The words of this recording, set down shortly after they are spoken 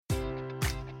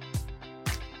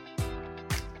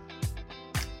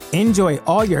Enjoy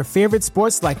all your favorite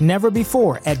sports like never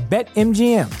before at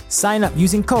BetMGM. Sign up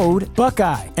using code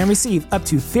Buckeye and receive up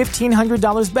to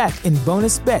 $1,500 back in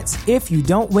bonus bets if you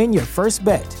don't win your first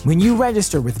bet. When you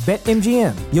register with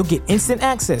BetMGM, you'll get instant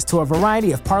access to a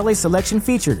variety of parlay selection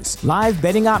features, live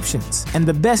betting options, and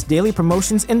the best daily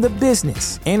promotions in the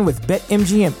business. And with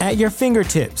BetMGM at your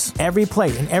fingertips, every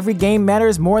play and every game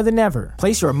matters more than ever.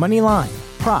 Place your money line,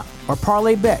 prop, or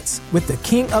parlay bets with the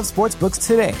king of sportsbooks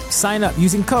today. Sign up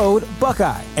using code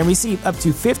Buckeye and receive up to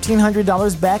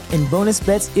 $1,500 back in bonus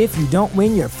bets if you don't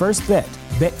win your first bet.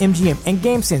 BetMGM and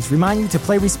GameSense remind you to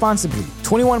play responsibly.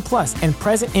 21 plus and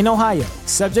present in Ohio,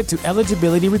 subject to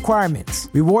eligibility requirements.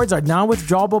 Rewards are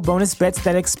non-withdrawable bonus bets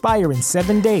that expire in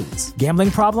 7 days. Gambling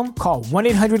problem? Call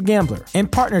 1-800-GAMBLER. In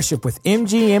partnership with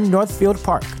MGM Northfield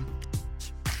Park.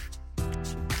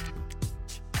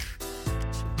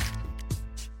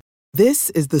 This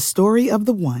is the story of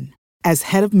the one. As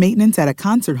head of maintenance at a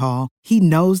concert hall, he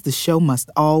knows the show must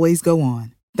always go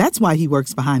on. That's why he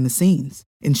works behind the scenes,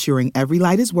 ensuring every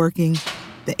light is working,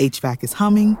 the HVAC is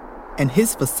humming, and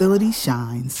his facility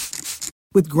shines.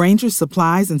 With Grainger's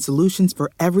supplies and solutions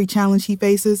for every challenge he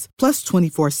faces, plus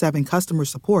 24/7 customer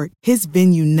support, his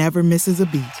venue never misses a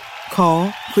beat. Call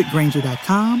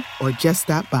quickgrainger.com or just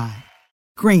stop by.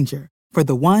 Grainger, for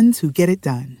the ones who get it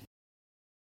done.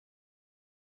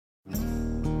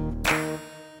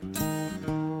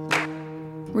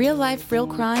 Real Life, Real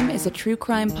Crime is a true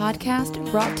crime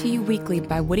podcast brought to you weekly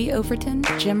by Woody Overton,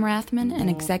 Jim Rathman, and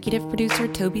executive producer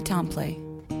Toby Tomplay.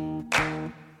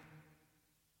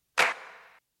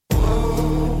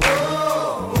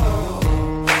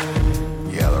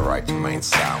 You have the right to remain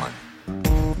silent.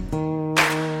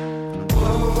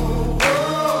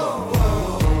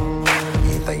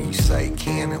 Anything you say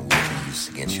can and will be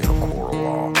used against you in a court of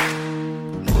law.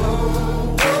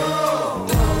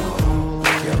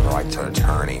 To an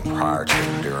attorney prior to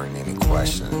and during any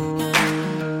questioning. You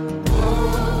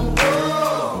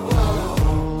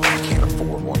can't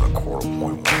afford one, the court will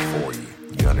appoint one for you.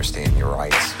 You understand your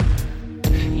rights.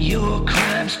 Your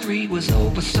crime spree was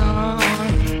over, son.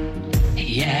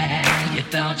 Yeah, you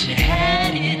thought you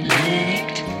had it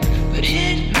licked, but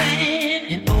Hitman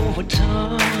in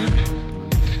Overton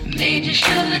made you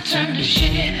should have turned to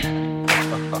shit.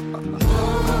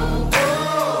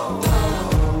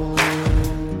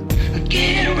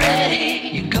 Get ready,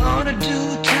 you're gonna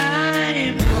do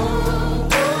time.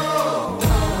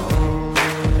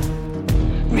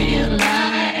 Real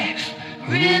life,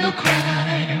 real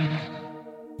crime.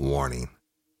 Warning.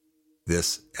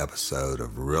 This episode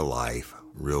of Real Life,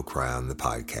 Real Crime, the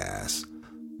podcast,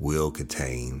 will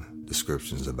contain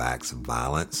descriptions of acts of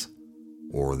violence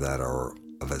or that are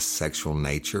of a sexual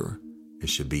nature and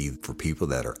should be for people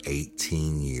that are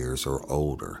 18 years or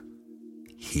older.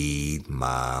 Heed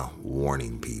my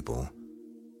warning, people.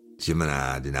 Jim and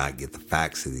I did not get the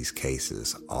facts of these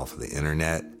cases off of the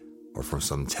internet or from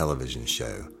some television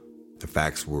show. The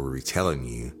facts we're retelling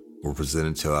you were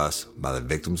presented to us by the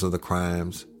victims of the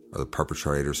crimes or the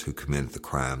perpetrators who committed the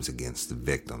crimes against the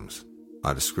victims.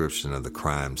 My description of the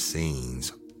crime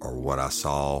scenes are what I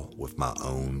saw with my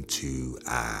own 2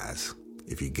 eyes.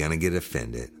 If you're gonna get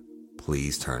offended,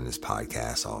 please turn this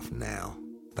podcast off now.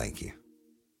 Thank you.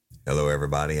 Hello,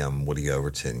 everybody. I'm Woody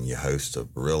Overton, your host of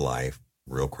Real Life,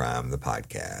 Real Crime, the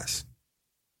podcast.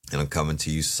 And I'm coming to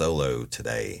you solo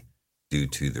today due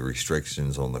to the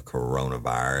restrictions on the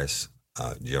coronavirus.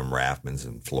 Jim Rathman's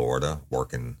in Florida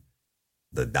working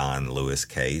the Don Lewis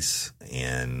case,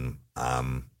 and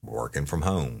I'm working from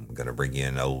home. I'm going to bring you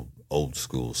an old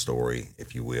school story,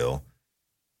 if you will,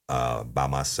 by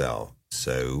myself.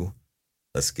 So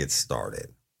let's get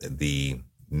started. The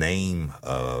name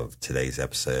of today's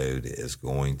episode is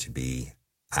going to be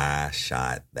I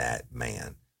Shot That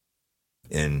Man.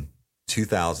 In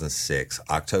 2006,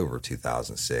 October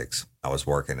 2006, I was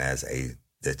working as a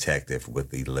detective with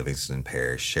the Livingston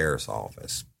Parish Sheriff's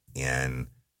Office, and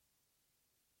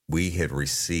we had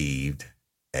received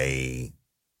a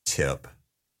tip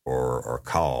or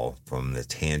call from the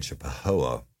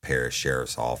Tangipahoa Parish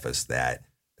Sheriff's Office that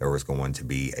there was going to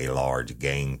be a large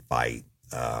gang fight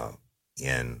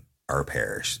in our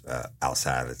parish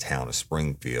outside of the town of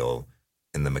Springfield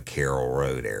in the McCarroll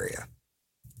Road area.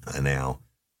 Now,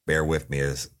 bear with me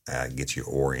as I get you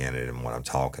oriented in what I'm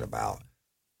talking about.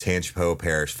 Tangipahoa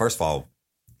Parish, first of all,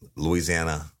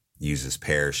 Louisiana uses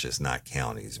parishes, not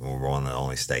counties. We're one of the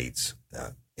only states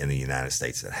in the United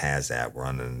States that has that. We're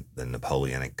under the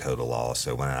Napoleonic Code of Law.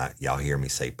 So when y'all hear me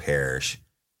say parish,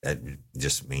 that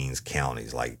just means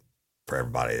counties, like for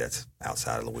everybody that's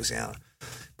outside of Louisiana.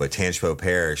 But Tangipahoa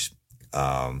Parish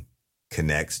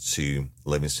connects to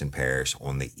Livingston Parish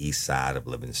on the east side of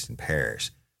Livingston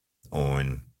Parish.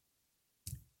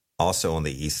 Also on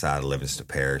the east side of Livingston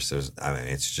Parish,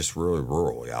 it's just really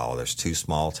rural, y'all. There's two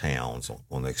small towns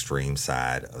on the extreme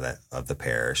side of the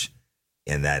parish,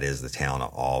 and that is the town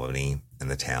of Albany and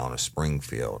the town of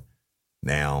Springfield.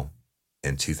 Now,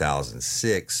 in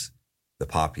 2006, the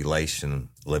population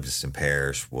of Livingston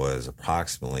Parish was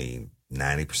approximately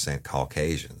 90%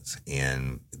 Caucasians,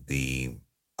 and the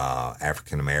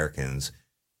African Americans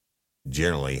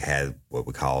generally had what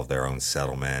we call their own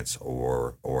settlements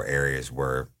or areas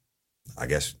where, I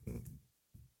guess,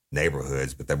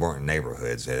 neighborhoods, but they weren't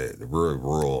neighborhoods. The really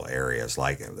rural areas,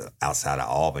 like outside of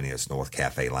Albany, it's North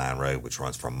Cafe Line Road, which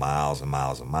runs for miles and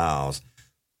miles and miles,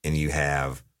 and you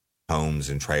have homes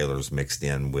and trailers mixed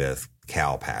in with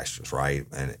cow pastures, right?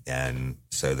 And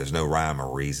so there's no rhyme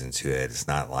or reason to it. It's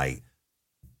not like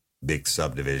big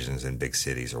subdivisions in big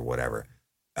cities or whatever.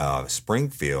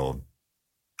 Springfield,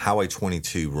 Highway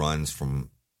 22 runs from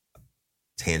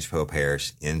Tangipahoa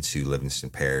Parish into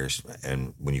Livingston Parish,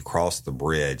 and when you cross the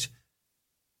bridge,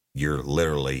 you're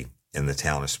literally in the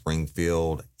town of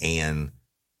Springfield, and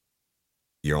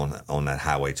you're on that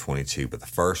Highway 22. But the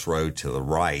first road to the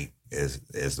right is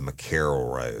the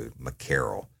McCarroll Road,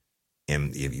 McCarroll,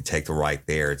 and if you take the right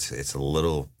there, it's a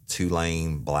little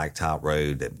 2-lane blacktop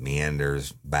road that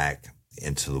meanders back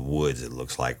into the woods. It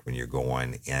looks like when you're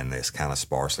going, and it's kind of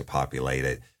sparsely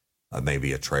populated.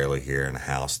 Maybe a trailer here and a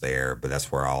house there, but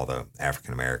that's where all the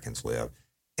African Americans live.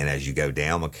 And as you go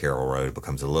down McCarroll Road, it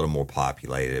becomes a little more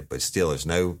populated, but still there's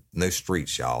no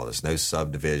streets, y'all. There's no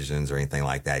subdivisions or anything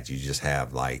like that. You just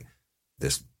have like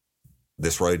this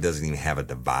road doesn't even have a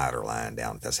divider line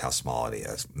down. That's how small it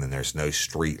is. And then there's no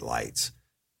street lights.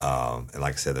 And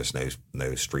like I said, there's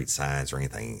no street signs or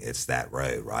anything. It's that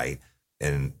road, right?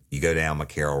 And you go down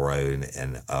McCarroll Road,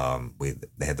 and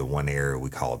they had the one area we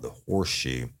called the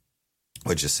Horseshoe,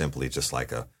 which is simply just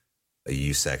like a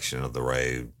U section of the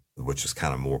road, which was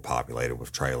kind of more populated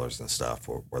with trailers and stuff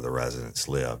where the residents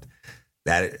lived.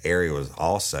 That area was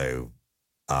also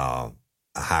a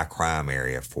high crime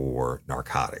area for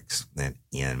narcotics.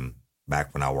 And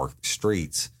back when I worked the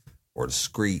streets, or the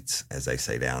streets, as they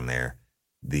say down there,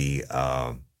 they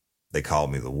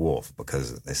called me the wolf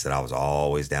because they said I was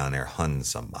always down there hunting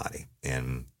somebody.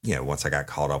 And, once I got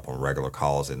caught up on regular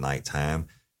calls at nighttime,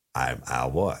 I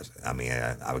was. I mean,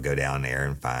 I would go down there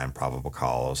and find probable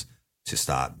cause to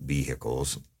stop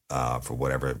vehicles for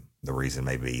whatever the reason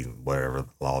may be, whatever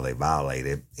law they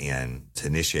violated, and to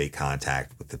initiate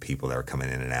contact with the people that are coming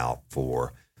in and out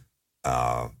for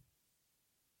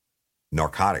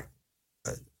narcotic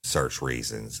search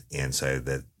reasons. And so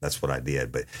that's what I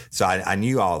did. But so I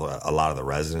knew a lot of the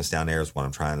residents down there is what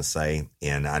I'm trying to say.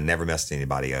 And I never messed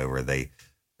anybody over.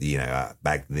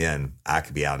 Back then I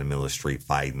could be out in the middle of the street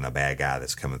fighting a bad guy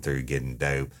that's coming through getting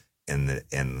dope, and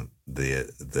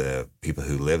the people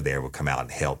who lived there would come out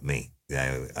and help me.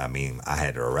 I mean, I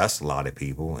had to arrest a lot of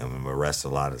people and arrest a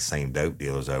lot of the same dope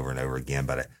dealers over and over again,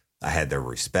 but I had their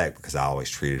respect because I always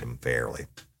treated them fairly.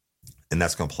 And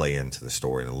that's going to play into the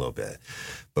story in a little bit.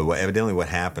 But evidently what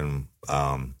happened,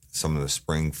 some of the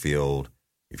Springfield,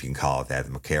 if you can call it that,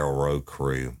 the McCarroll Road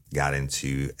crew got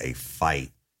into a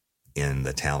fight in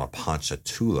the town of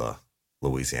Ponchatoula,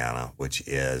 Louisiana, which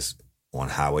is on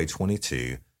Highway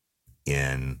 22.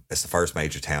 It's the first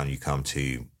major town you come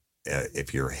to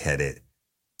if you're headed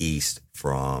east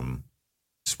from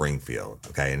Springfield,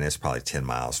 okay? And it's probably 10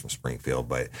 miles from Springfield,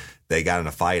 but they got in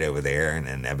a fight over there,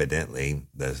 and evidently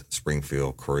the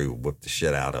Springfield crew whipped the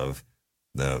shit out of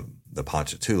the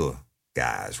Ponchatoula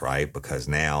guys, right? Because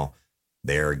now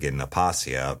they're getting a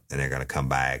posse up, and they're going to come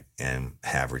back and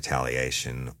have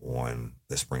retaliation on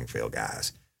the Springfield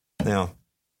guys. Now,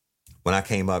 when I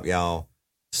came up, y'all,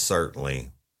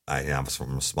 certainly I was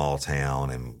from a small town,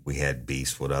 and we had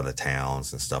beefs with other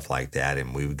towns and stuff like that,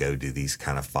 and we would go do these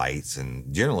kind of fights,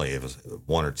 and generally it was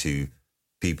one or two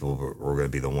people were going to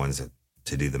be the ones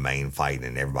to do the main fight,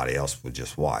 and everybody else would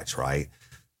just watch, right?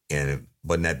 And it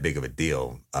wasn't that big of a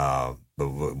deal. But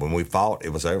when we fought, it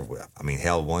was over with. I mean,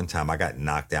 hell, one time I got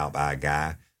knocked out by a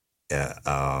guy,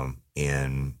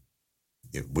 and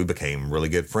we became really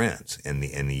good friends in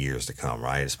the years to come,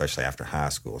 right? Especially after high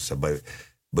school. So,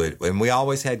 and we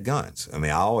always had guns. I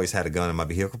mean, I always had a gun in my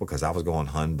vehicle because I was going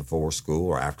hunting before school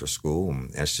or after school, and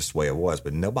that's just the way it was.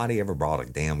 But nobody ever brought a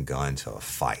damn gun to a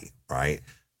fight, right?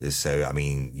 So, I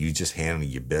mean, you just handle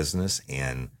your business,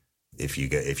 and if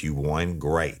you won,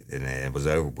 great, and it was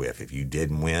over with. If you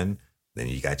didn't win, then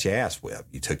you got your ass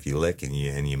whipped. You took your lick and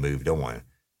you moved on.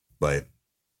 But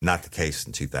not the case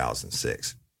in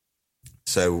 2006.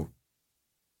 So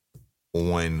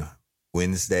on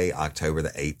Wednesday, October the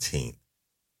 18th,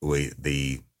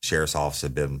 the sheriff's office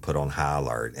had been put on high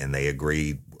alert, and they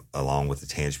agreed, along with the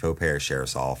Tangipahoa Parish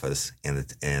Sheriff's Office and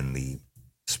the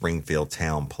Springfield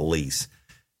Town Police,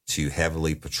 to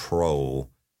heavily patrol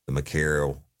the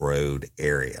McCarroll Road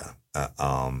area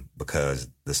because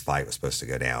this fight was supposed to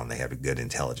go down. They had a good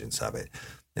intelligence of it.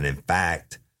 And in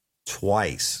fact,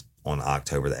 twice on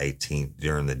October the 18th,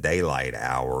 during the daylight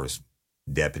hours,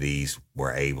 deputies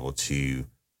were able to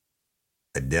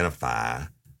identify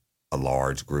a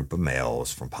large group of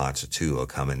males from Ponchatoula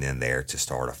coming in there to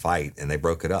start a fight, and they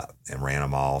broke it up and ran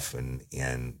them off. And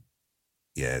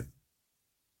yeah,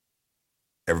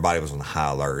 everybody was on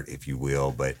high alert, if you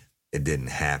will, but it didn't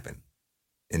happen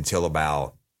until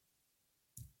about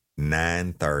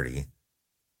 9:30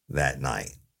 that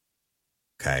night.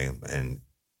 Okay, and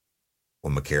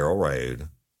on McCarroll Road,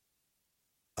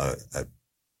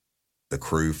 the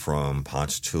crew from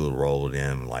Ponchatoula rolled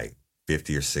in like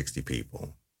 50 or 60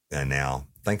 people. And now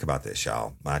think about this,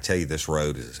 y'all. When I tell you this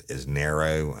road is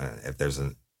narrow, if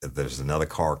there's another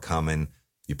car coming,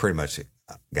 you pretty much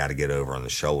got to get over on the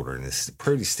shoulder, and it's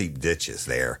pretty steep ditches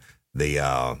there.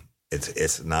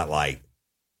 It's not like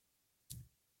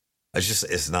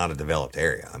it's not a developed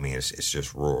area. I mean, it's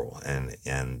just rural,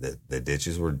 and the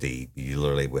ditches were deep. You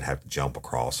literally would have to jump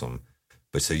across them.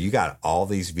 But so you got all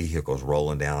these vehicles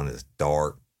rolling down this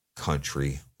dark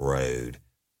country road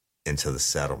into the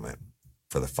settlement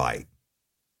for the fight.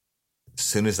 As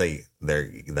soon as they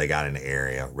got in the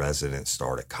area, residents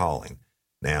started calling.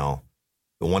 Now,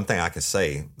 the one thing I can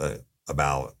say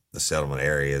about the settlement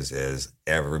areas is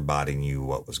everybody knew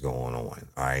what was going on.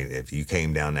 All right, if you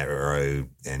came down that road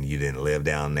and you didn't live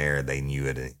down there, they knew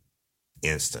it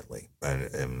instantly. And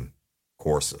of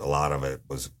course, a lot of it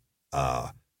was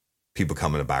people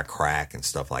coming to buy crack and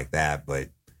stuff like that. But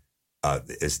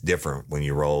it's different when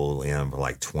you roll in with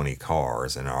like 20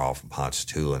 cars and they're all from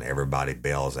Ponchatoula and everybody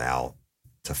bails out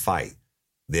to fight.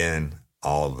 Then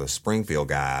all of the Springfield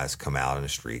guys come out in the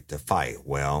street to fight.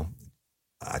 Well,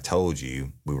 I told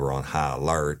you we were on high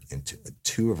alert, and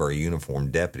two of our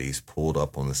uniformed deputies pulled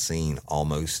up on the scene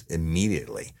almost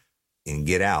immediately. And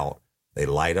get out, they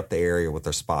light up the area with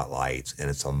their spotlights, and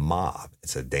it's a mob.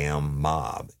 It's a damn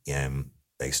mob, and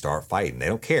they start fighting. They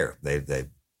don't care. They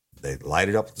light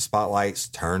it up with the spotlights,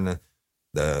 turn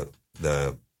the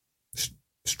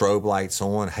strobe lights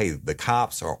on. Hey, the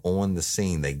cops are on the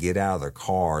scene. They get out of their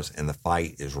cars, and the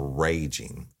fight is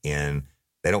raging, and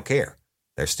they don't care.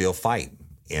 They're still fighting.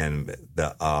 And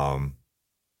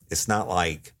it's not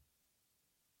like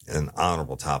an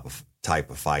honorable type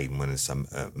of fighting when it's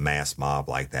a mass mob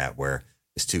like that, where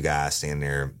it's two guys standing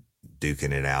there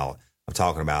duking it out. I'm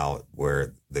talking about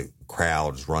where the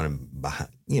crowd's running behind,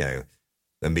 there'll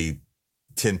be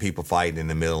 10 people fighting in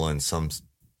the middle, and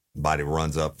somebody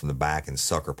runs up from the back and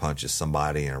sucker punches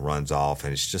somebody and runs off,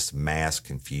 and it's just mass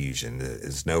confusion.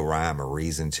 There's no rhyme or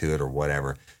reason to it or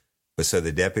whatever. But so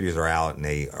the deputies are out, and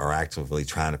they are actively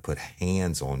trying to put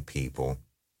hands on people.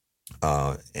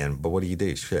 But what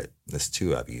do? Shit, there's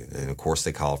two of you. And of course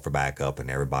they called for backup, and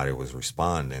everybody was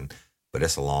responding, but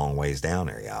it's a long ways down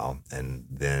there, y'all. And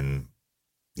then,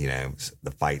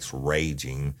 the fight's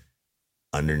raging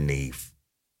underneath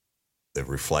the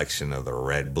reflection of the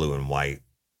red, blue, and white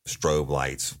strobe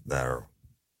lights that are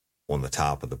on the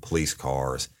top of the police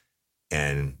cars.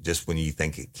 And just when you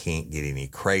think it can't get any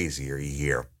crazier, you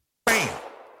hear bam!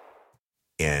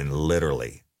 And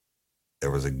literally,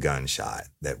 there was a gunshot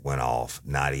that went off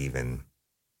not even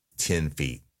 10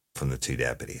 feet from the two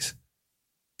deputies.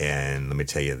 And let me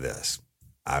tell you this.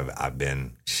 I've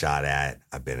been shot at.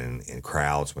 I've been in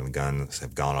crowds when guns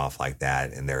have gone off like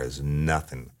that, and there is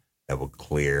nothing that will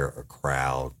clear a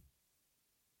crowd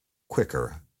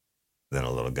quicker than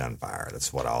a little gunfire.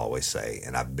 That's what I always say.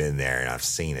 And I've been there, and I've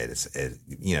seen it.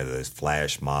 Those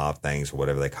flash mob things or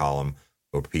whatever they call them,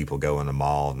 where people go in the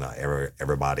mall and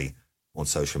everybody on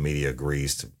social media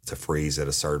agrees to freeze at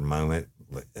a certain moment.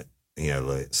 It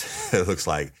looks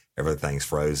like everything's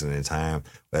frozen in time.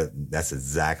 But that's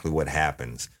exactly what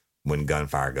happens when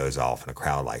gunfire goes off in a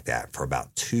crowd like that. For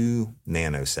about 2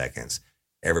 nanoseconds,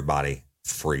 everybody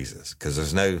freezes because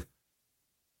there's no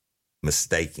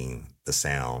mistaking the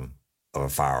sound of a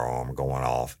firearm going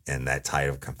off in that tight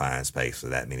of confined space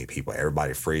with that many people.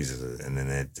 Everybody freezes, and then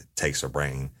it takes their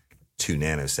brain 2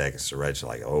 nanoseconds to register,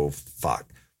 like, oh,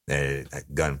 fuck,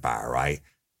 gunfire, right?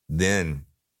 Then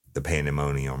the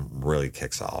pandemonium really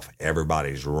kicks off.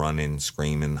 Everybody's running,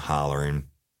 screaming, hollering,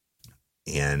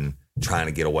 and trying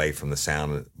to get away from the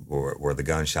sound where the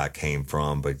gunshot came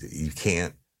from. But you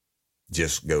can't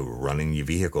just go running your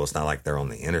vehicle. It's not like they're on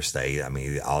the interstate. I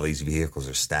mean, all these vehicles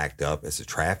are stacked up. It's a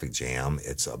traffic jam.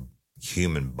 It's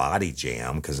human body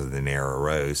jam because of the narrow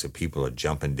road. So people are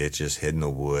jumping ditches, hitting the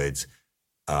woods,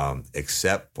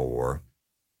 except for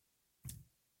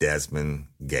Desmond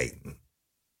Gayton,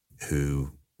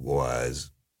 who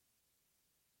was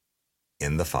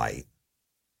in the fight.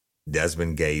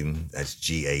 Desmond Gayton, that's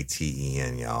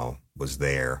Gaten, y'all, was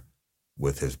there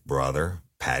with his brother,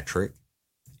 Patrick,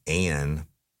 and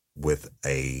with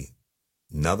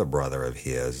another brother of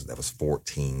his that was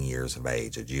 14 years of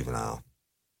age, a juvenile.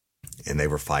 And they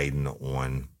were fighting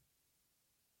on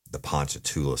the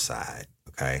Ponchatoula side,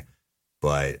 okay?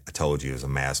 But I told you it was a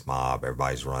mass mob.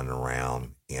 Everybody's running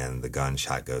around, and the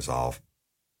gunshot goes off.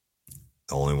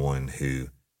 The only one who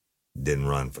didn't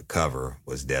run for cover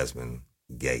was Desmond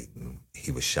Gayton.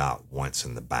 He was shot once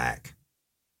in the back.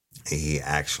 He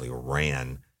actually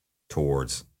ran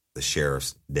towards the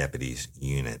sheriff's deputies'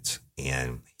 units,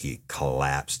 and he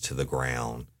collapsed to the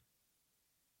ground,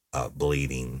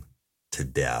 bleeding to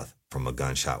death from a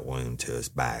gunshot wound to his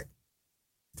back.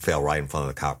 Fell right in front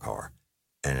of the cop car.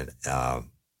 And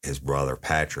his brother,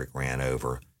 Patrick, ran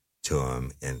over to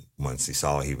him, and once he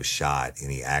saw he was shot,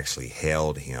 and he actually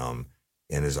held him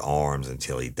in his arms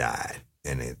until he died.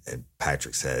 And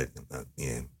Patrick said,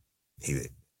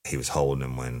 he was holding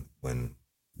him when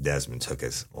Desmond took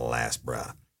his last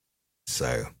breath.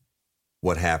 So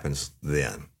what happens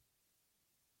then?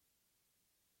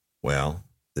 Well,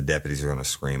 the deputies are going to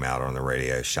scream out on the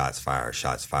radio, shots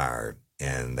fired,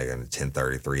 and they're going to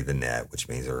 1033 the net, which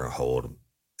means they're going to hold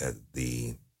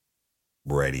the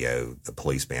radio, the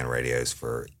police band radios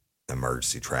for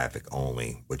emergency traffic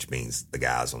only, which means the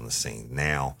guys on the scene.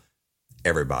 Now,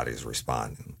 everybody's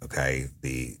responding, okay?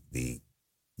 The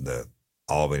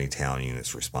Albany town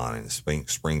unit's responding. The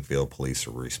Springfield police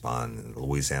are responding. The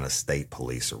Louisiana State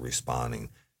Police are responding.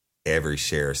 Every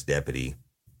sheriff's deputy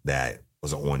that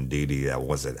was on duty that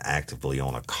wasn't actively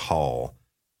on a call,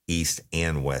 east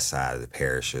and west side of the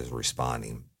parish, is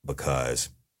responding because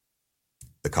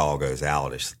the call goes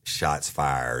out, shots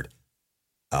fired,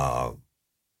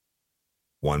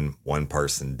 one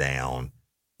person down,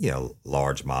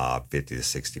 large mob, 50 to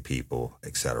 60 people,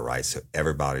 et cetera, right? So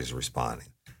everybody's responding.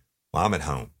 Well, I'm at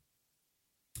home.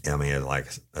 I mean, like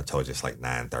I told you, it's like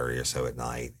 9:30 or so at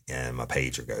night, and my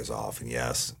pager goes off. And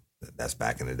yes, that's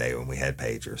back in the day when we had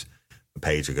pagers. The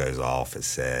pager goes off. It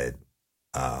said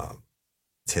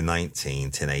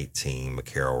 10:19, 10:18,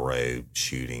 McCarroll Road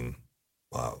shooting,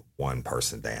 one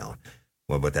person down.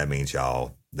 Well, what that means,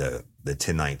 y'all, the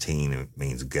 10:19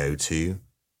 means go to.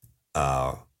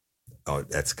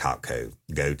 That's cop code.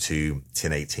 Go to.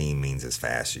 10:18 means as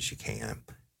fast as you can.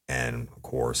 And of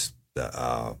course,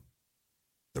 the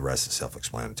rest is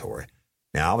self-explanatory.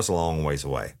 Now, I was a long ways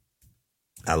away.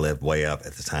 I lived way up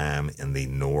at the time in the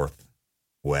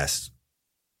northwest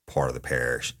part of the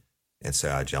parish. And so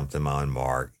I jumped in my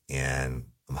unmarked, and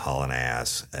I'm hauling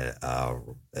ass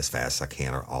as fast as I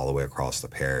can all the way across the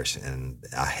parish. And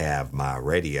I have my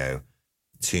radio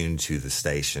tuned to the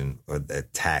station, or the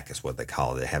TAC is what they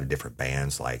call it. They have different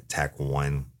bands, like TAC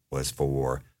 1 was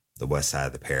for the west side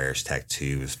of the parish. TAC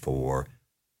 2 is for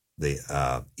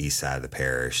the east side of the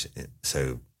parish.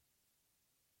 So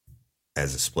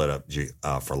as it's split up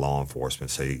for law enforcement,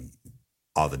 so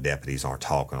all the deputies aren't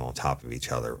talking on top of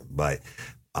each other. But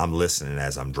I'm listening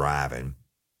as I'm driving,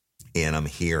 and I'm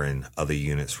hearing other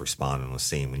units responding on the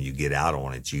scene. When you get out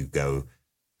on it, you go,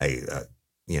 hey,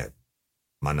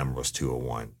 my number was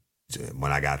 201.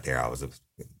 When I got there, I was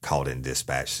called in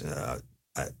dispatch.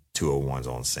 201's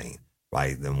on scene,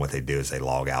 right? Then what they do is they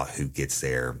log out who gets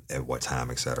there at what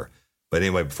time, et cetera. But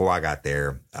anyway, before I got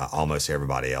there, almost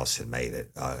everybody else had made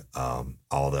it.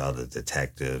 All the other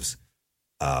detectives,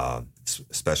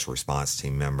 special response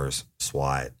team members,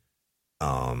 SWAT.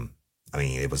 I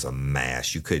mean, it was a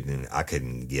mass. I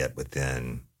couldn't get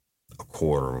within a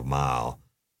quarter of a mile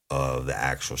of the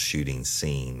actual shooting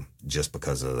scene just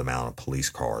because of the amount of police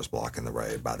cars blocking the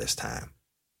road by this time.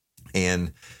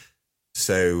 And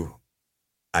so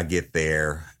I get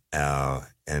there,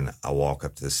 and I walk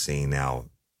up to the scene. Now,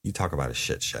 you talk about a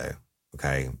shit show,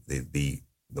 okay? The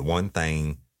one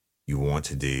thing you want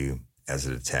to do as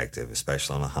a detective,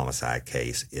 especially on a homicide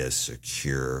case, is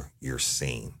secure your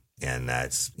scene. And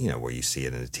that's, where you see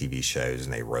it in the TV shows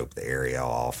and they rope the area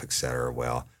off, et cetera.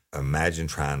 Well, imagine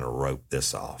trying to rope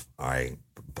this off, all right?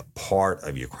 Part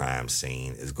of your crime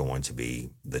scene is going to be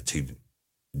the two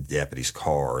deputies'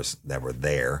 cars that were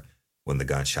there when the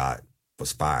gunshot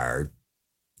was fired.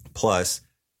 Plus,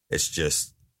 it's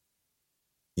just,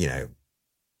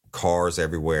 cars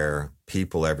everywhere,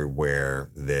 people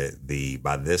everywhere.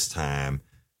 By this time,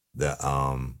 the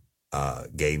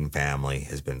Gayton family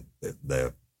has been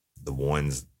the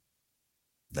ones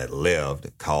that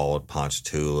lived called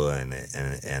Ponchatoula,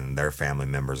 and their family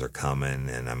members are coming,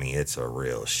 and I mean it's a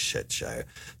real shit show.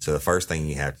 So the first thing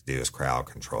you have to do is crowd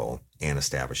control and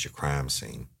establish your crime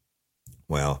scene.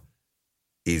 Well,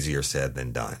 easier said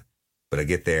than done. But I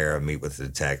get there, I meet with the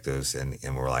detectives, and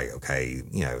we're like, okay,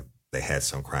 they had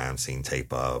some crime scene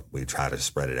tape up. We try to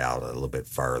spread it out a little bit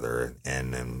further,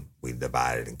 and then we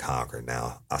divided and conquered.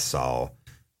 Now I saw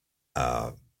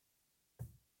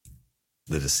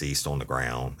the deceased on the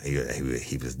ground.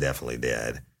 He was definitely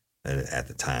dead at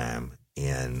the time.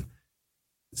 And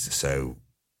so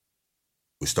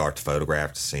we start to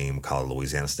photograph the scene. We call the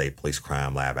Louisiana State Police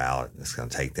Crime Lab out. It's going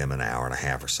to take them an hour and a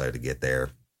half or so to get there,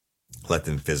 let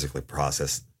them physically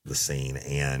process the scene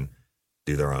and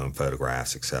do their own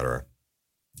photographs, etc.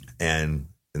 And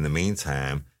in the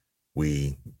meantime,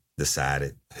 we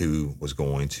decided who was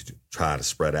going to try to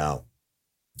spread out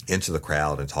into the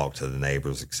crowd and talk to the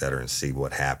neighbors, et cetera, and see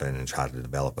what happened and try to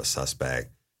develop a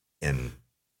suspect. And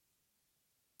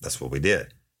that's what we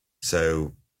did.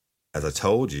 So as I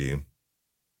told you,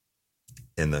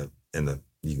 in the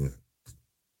you can,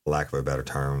 lack of a better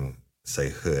term, say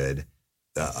hood,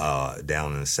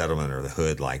 down in the settlement or the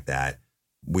hood like that,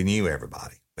 we knew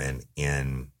everybody.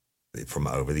 And from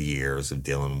over the years of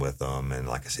dealing with them, and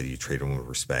like I said, you treat them with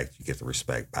respect, you get the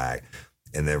respect back.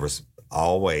 And there was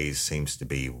always seems to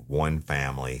be one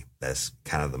family that's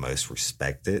kind of the most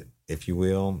respected, if you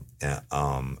will.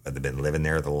 They've been living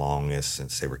there the longest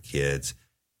since they were kids.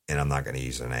 And I'm not going to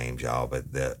use their names, y'all,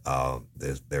 but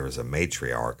there was a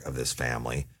matriarch of this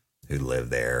family who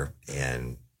lived there,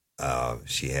 and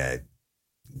she had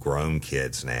grown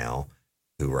kids now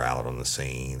who were out on the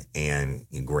scene and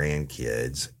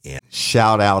grandkids. And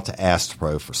shout out to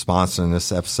Astepro for sponsoring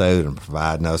this episode and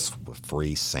providing us with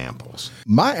free samples.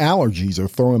 My allergies are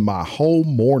throwing my whole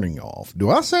morning off.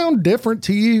 Do I sound different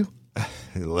to you?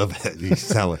 A little bit. You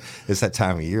sound like it's that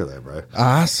time of year there, bro.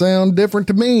 I sound different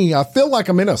to me. I feel like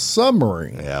I'm in a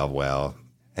submarine. Yeah, well,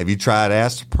 have you tried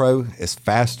Astepro? It's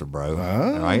faster, bro.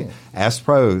 All right.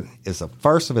 Astepro is the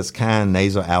first of its kind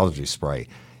nasal allergy spray.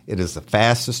 It is the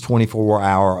fastest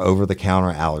 24-hour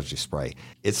over-the-counter allergy spray.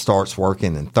 It starts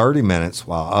working in 30 minutes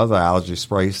while other allergy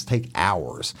sprays take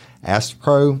hours.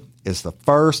 Astepro is the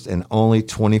first and only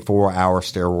 24-hour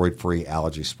steroid-free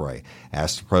allergy spray.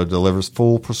 Astepro delivers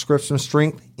full prescription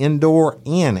strength, indoor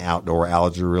and outdoor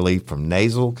allergy relief from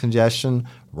nasal congestion,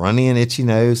 runny and itchy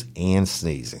nose, and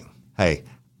sneezing. Hey,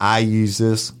 I use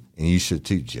this, and you should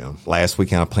too, Jim. Last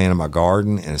weekend I planted my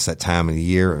garden, and it's that time of the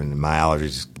year, and my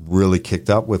allergies really kicked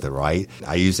up with it, right?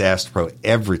 I use Astepro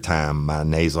every time my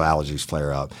nasal allergies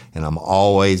flare up, and I'm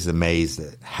always amazed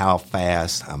at how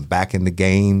fast I'm back in the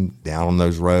game, down on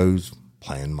those roads,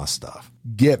 playing my stuff.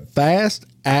 Get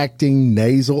fast-acting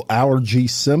nasal allergy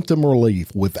symptom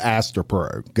relief with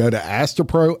Astepro. Go to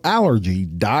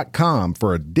AsteproAllergy.com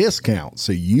for a discount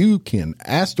so you can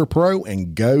Astepro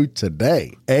and go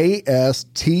today.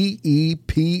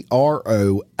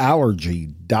 ASTEPRO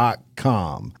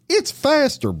allergy.com. It's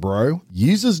faster, bro.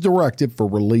 Use as directed for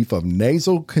relief of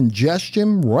nasal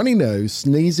congestion, runny nose,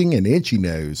 sneezing, and itchy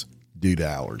nose due to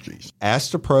allergies.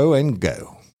 Astepro and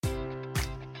go.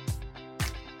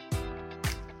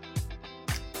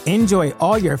 Enjoy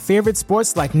all your favorite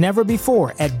sports like never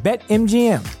before at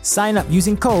BetMGM. Sign up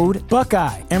using code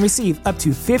Buckeye and receive up to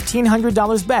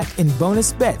 $1,500 back in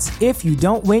bonus bets if you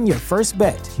don't win your first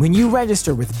bet. When you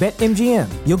register with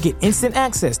BetMGM, you'll get instant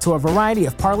access to a variety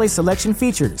of parlay selection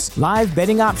features, live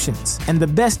betting options, and the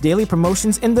best daily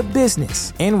promotions in the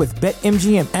business. And with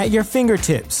BetMGM at your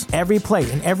fingertips, every play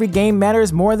and every game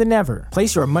matters more than ever.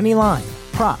 Place your money line,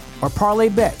 prop, or parlay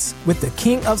bets with the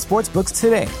king of sportsbooks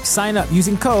today. Sign up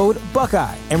using code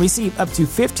Buckeye and receive up to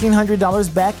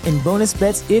 $1,500 back in bonus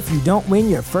bets if you don't win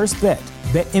your first bet.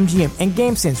 BetMGM and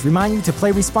GameSense remind you to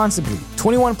play responsibly.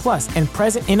 21 plus and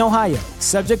present in Ohio,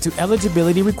 subject to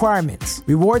eligibility requirements.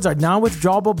 Rewards are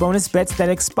non-withdrawable bonus bets that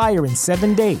expire in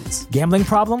 7 days. Gambling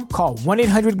problem? Call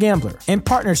 1-800-GAMBLER in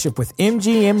partnership with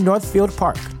MGM Northfield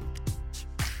Park.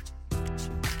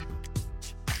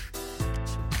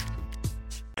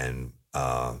 And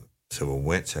so we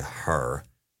went to her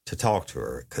to talk to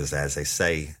her because, as they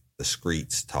say, the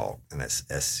streets talk, and that's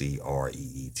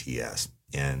SCREETS.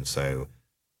 And so,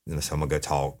 so I'm gonna go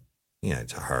talk,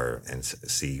 to her and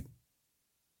see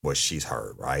what she's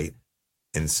heard, right?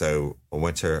 And so I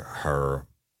went to her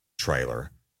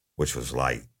trailer, which was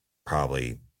like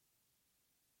probably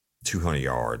 200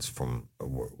 yards from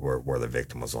where the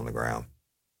victim was on the ground,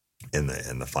 and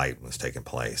the fight was taking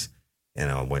place. And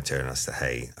I went there and I said,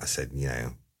 hey,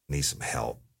 need some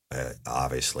help.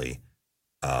 Obviously,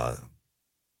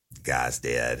 guy's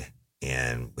dead.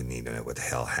 and we need to know what the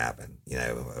hell happened. You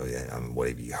know, I mean, what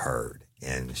have you heard?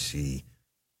 And she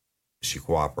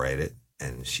cooperated,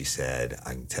 and she said,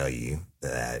 I can tell you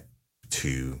that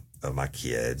 2 of my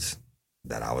kids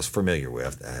that I was familiar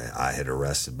with, I had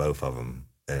arrested both of them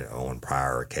on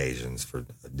prior occasions for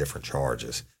different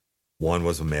charges. One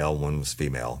was a male, one was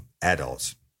female,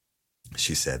 adults.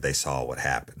 She said they saw what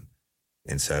happened.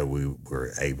 And so we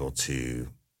were able to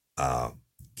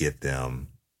get them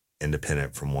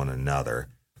independent from one another.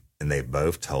 And they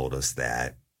both told us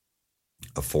that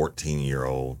a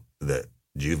 14-year-old, the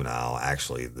juvenile,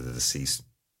 actually the deceased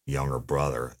younger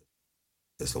brother,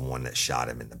 is the one that shot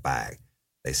him in the back.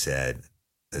 They said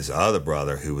his other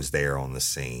brother, who was there on the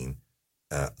scene,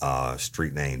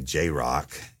 street named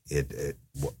J-Rock, it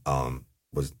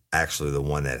was actually the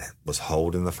one that was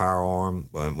holding the firearm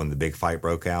when the big fight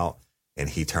broke out, and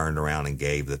he turned around and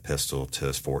gave the pistol to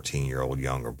his 14-year-old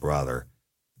younger brother,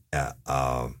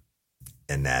 and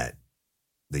that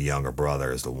the younger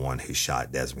brother is the one who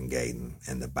shot Desmond Gayden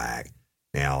in the back.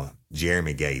 Now,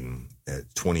 Jeremy Gayden,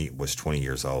 20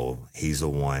 years old. He's the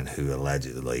one who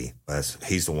allegedly,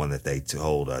 he's the one that they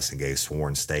told us and gave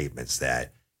sworn statements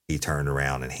that he turned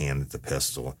around and handed the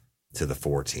pistol to the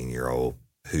 14-year-old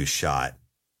who shot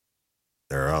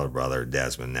their other brother,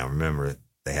 Desmond. Now, remember,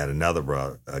 they had another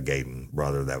Gayden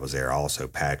brother that was there also,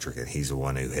 Patrick, and he's the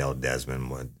one who held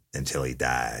Desmond until he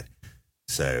died.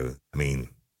 So, I mean,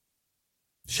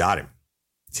 shot him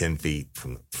 10 feet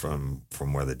from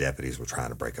where the deputies were trying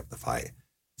to break up the fight.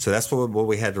 So that's what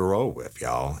we had to roll with,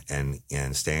 y'all. And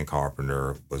Stan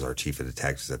Carpenter was our chief of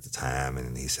detectives at the time,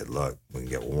 and he said, look, we can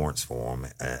get warrants for him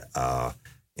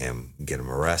and get him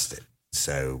arrested.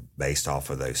 So based off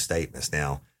of those statements.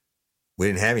 Now, we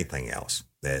didn't have anything else.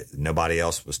 That nobody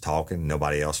else was talking.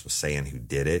 Nobody else was saying who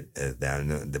did it.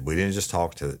 We didn't just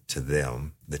talk to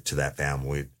them, to that family.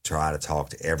 We try to talk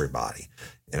to everybody.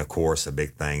 And, of course, a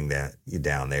big thing that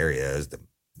down there is that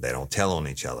they don't tell on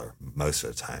each other most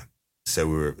of the time. So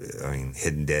we were,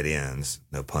 hitting dead ends,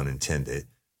 no pun intended,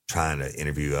 trying to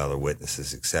interview other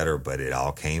witnesses, et cetera. But it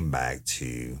all came back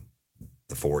to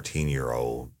the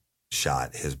 14-year-old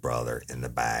shot his brother in the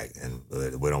back. And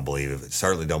we don't believe it,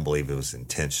 certainly don't believe it was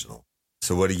intentional.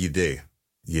 So what do?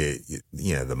 You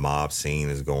know, the mob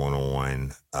scene is going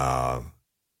on.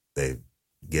 They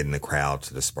getting the crowd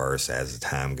to disperse as the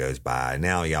time goes by.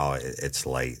 Now, y'all, it's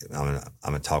late.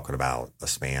 I'm talking about a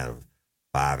span of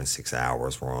 5 and 6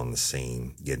 hours. We're on the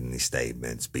scene, getting these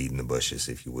statements, beating the bushes,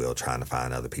 if you will, trying to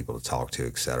find other people to talk to,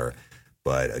 et cetera.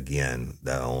 But again,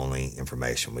 the only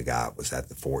information we got was that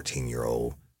the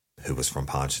 14-year-old who was from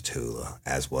Ponchatoula,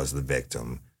 as was the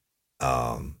victim,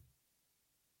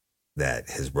 that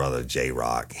his brother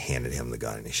J-Rock handed him the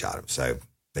gun and he shot him. So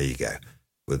there you go.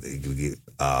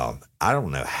 I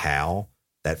don't know how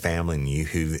that family knew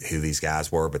who these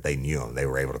guys were, but they knew them. They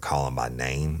were able to call them by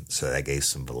name, so that gave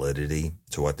some validity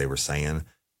to what they were saying.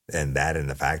 And that, and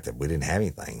the fact that we didn't have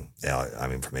anything,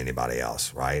 from anybody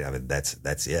else, right?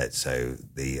 That's it. So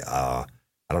I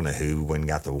don't know who went and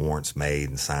got the warrants made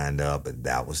and signed up, but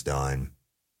that was done.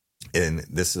 And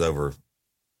this is over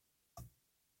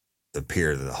the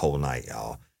period of the whole night,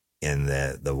 y'all. And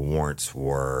the warrants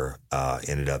were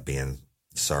ended up being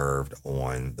served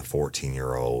on the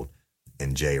 14-year-old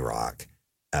and J-Rock.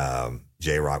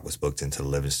 J-Rock was booked into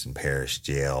Livingston Parish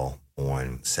Jail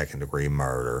on second-degree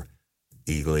murder,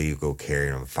 illegal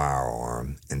carrying of a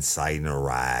firearm, inciting a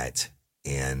riot,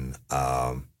 and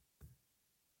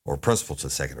or principal to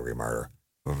second-degree murder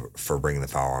for bringing the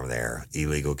firearm there,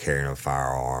 illegal carrying of a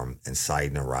firearm,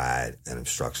 inciting a riot, and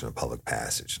obstruction of public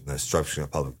passage. And the obstruction of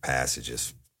public passage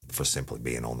is for simply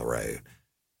being on the road.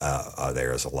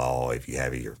 There is a law. If you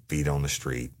have your feet on the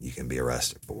street, you can be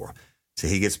arrested for. So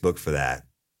he gets booked for that.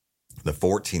 The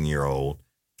 14-year-old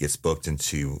gets booked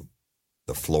into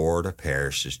the Florida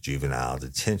Parish's Juvenile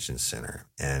Detention Center.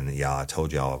 And y'all, I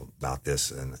told y'all about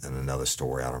this in another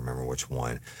story. I don't remember which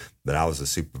one, but I was a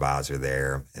supervisor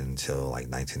there until like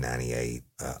 1998.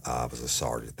 I was a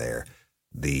sergeant there.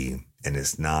 And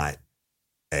it's not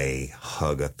a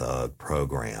hug-a-thug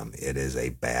program. It is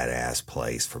a badass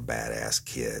place for badass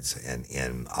kids.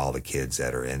 And all the kids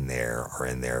that are in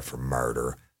there for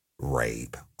murder,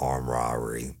 rape, armed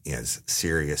robbery,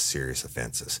 serious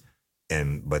offenses.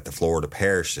 But the Florida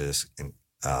parishes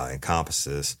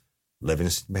encompasses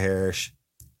Livingston Parish,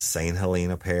 St.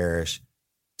 Helena Parish,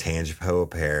 Tangipahoa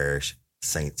Parish,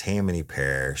 St. Tammany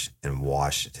Parish, and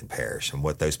Washington Parish. And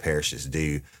what those parishes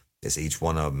do is each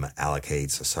one of them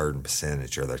allocates a certain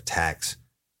percentage of their tax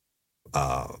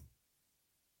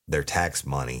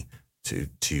money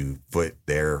to foot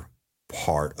their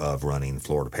part of running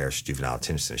Florida Parish Juvenile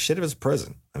Detention Center. Shit, it was a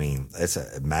prison. I mean, it's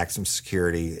a maximum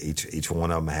security. Each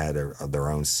one of them had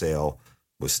their own cell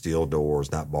with steel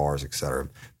doors, not bars, etc.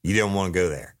 You didn't want to go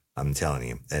there. I'm telling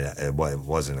you, it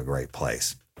wasn't a great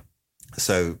place.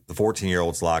 So the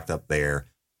 14-year-old's locked up there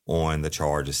on the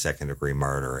charge of second-degree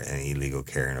murder and illegal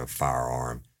carrying of a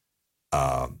firearm,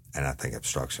 and I think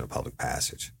obstruction of public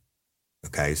passage.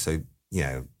 Okay, so,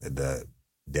 the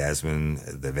Desmond,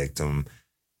 the victim,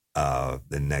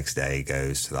 the next day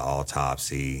goes to the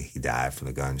autopsy. He died from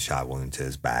the gunshot wound to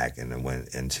his back and then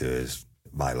went into his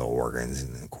vital organs.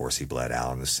 And, of course, he bled out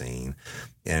on the scene.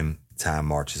 And time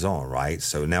marches on, right?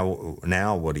 So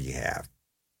now what do you have?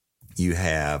 You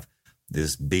have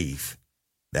this beef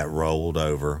that rolled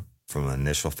over from an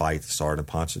initial fight that started in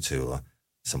Ponchatoula.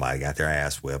 Somebody got their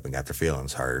ass whipped and got their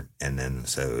feelings hurt. And then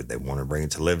so they want to bring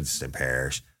it to Livingston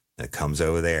Parish. And it comes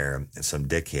over there, and some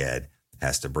dickhead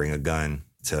has to bring a gun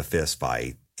to a fist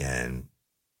fight, and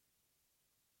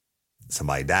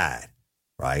somebody died,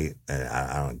 right? And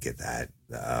I don't get that.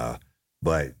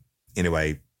 But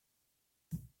anyway,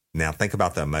 now think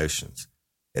about the emotions.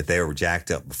 If they were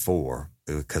jacked up before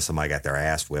because somebody got their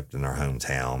ass whipped in their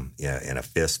hometown, in a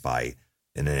fist fight,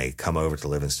 and then they come over to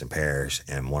Livingston Parish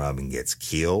and one of them gets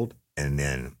killed and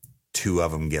then two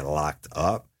of them get locked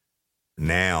up,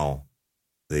 now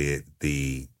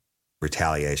the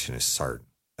retaliation is certain.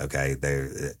 Okay,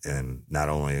 and not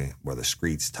only were the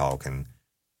streets talking,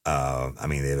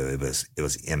 it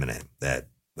was imminent that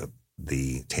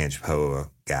the Tangipahoa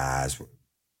guys,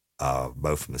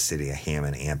 both from the city of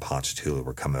Hammond and Ponchatoula,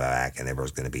 were coming back, and there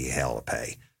was going to be hell to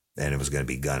pay, and it was going to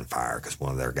be gunfire because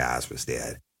one of their guys was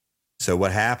dead. So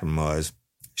what happened was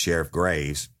Sheriff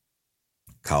Graves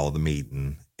called the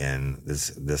meeting, and this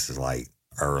is like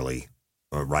early,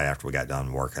 right after we got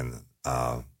done working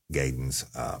Gaydon's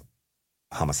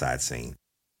homicide scene.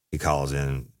 He calls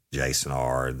in Jason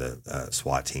R., the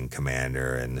SWAT team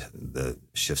commander, and the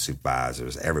shift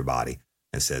supervisors, everybody,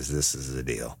 and says, this is the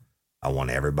deal. I want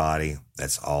everybody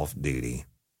that's off duty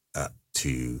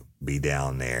to be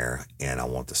down there, and I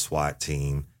want the SWAT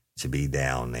team to be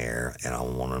down there, and I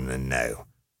want them to know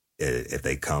if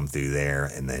they come through there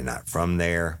and they're not from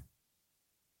there,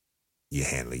 you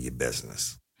handle your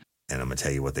business. And I'm going to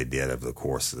tell you what they did over the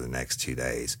course of the next 2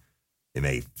 days. They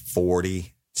made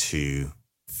 42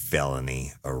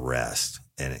 felony arrests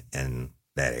in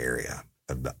that area.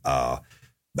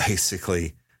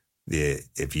 Basically,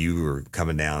 if you were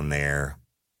coming down there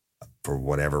for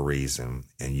whatever reason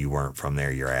and you weren't from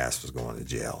there, your ass was going to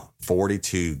jail.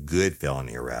 42 good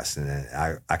felony arrests.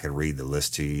 And I could read the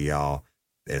list to you, y'all.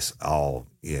 It's all,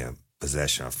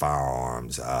 possession of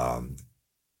firearms,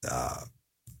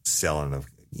 selling of,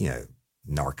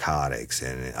 narcotics,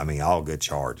 and all good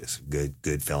charges,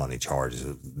 good felony charges.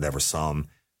 There were some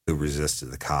who resisted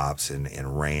the cops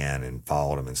and ran and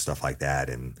followed them and stuff like that,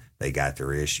 and they got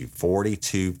their issue.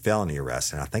 42 felony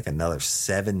arrests, and I think another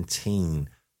 17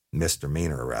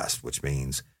 misdemeanor arrests, which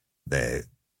means that,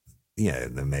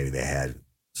 that maybe they had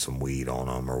some weed on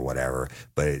them or whatever,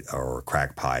 or a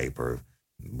crack pipe or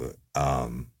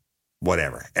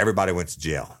whatever. Everybody went to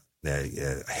jail,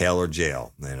 hell or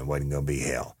jail, and it wasn't going to be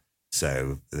hell.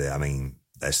 So,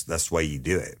 that's the way you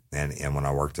do it. And when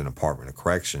I worked in the Department of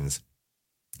Corrections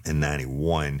in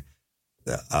 91,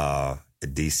 the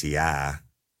DCI,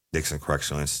 Dixon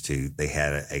Correctional Institute, they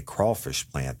had a crawfish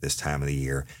plant this time of the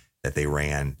year that they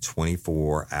ran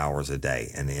 24 hours a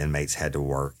day, and the inmates had to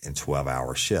work in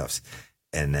 12-hour shifts.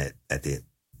 And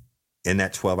in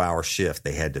that 12-hour shift,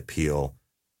 they had to peel,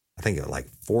 I think it was like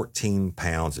 14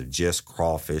 pounds of just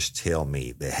crawfish tail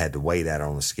meat. They had to weigh that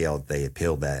on the scale that they had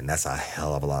peeled that, and that's a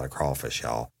hell of a lot of crawfish,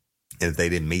 y'all. And if they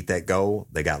didn't meet that goal,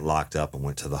 they got locked up and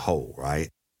went to the hole, right?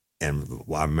 And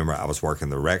I remember I was working in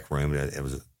the rec room, and it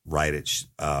was right at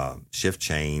shift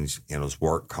change, and it was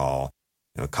work call.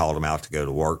 And I called them out to go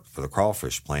to work for the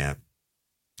crawfish plant,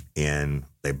 and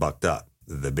they bucked up.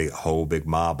 The big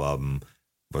mob of them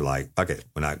were like, fuck it,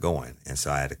 we're not going. And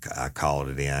so I called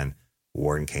it in.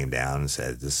 Warden came down and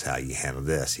said, this is how you handle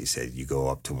this. He said, you go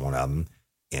up to one of them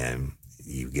and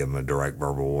you give them a direct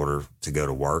verbal order to go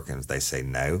to work. And if they say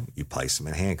no, you place them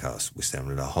in handcuffs. We send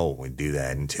them to the hole. We do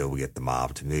that until we get the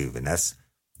mob to move. And that's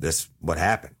what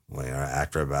happened.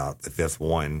 After about the fifth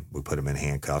one, we put them in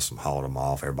handcuffs and hauled them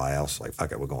off. Everybody else was like,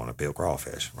 fuck it, we're going to peel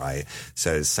crawfish, right?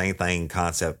 So the same thing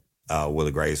concept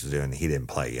Willie Graves was doing. He didn't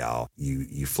play, y'all.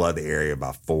 You flood the area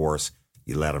by force.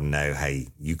 You let them know, hey,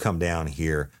 you come down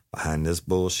here behind this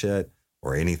bullshit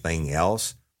or anything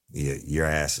else, your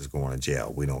ass is going to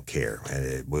jail. We don't care.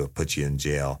 And we'll put you in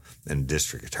jail, and the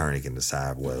district attorney can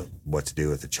decide what to do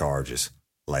with the charges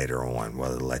later on,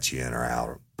 whether to let you in or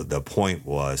out. But the point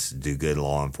was to do good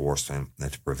law enforcement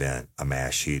and to prevent a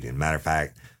mass shooting. Matter of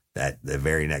fact, that the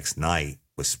very next night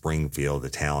was Springfield, the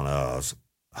town of's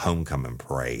homecoming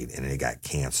parade, and it got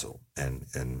canceled.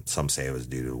 And some say it was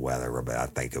due to the weather, but I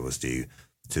think it was due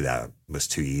to that it was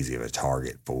too easy of a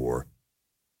target for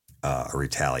a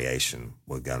retaliation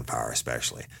with gunfire,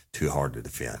 especially too hard to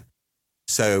defend.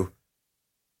 So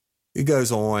it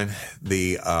goes on.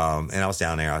 And I was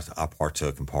down there. I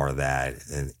partook in part of that,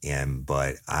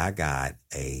 but I got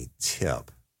a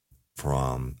tip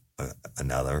from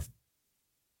another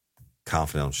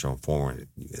confidential informant.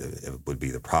 It would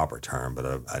be the proper term,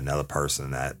 but another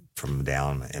person that from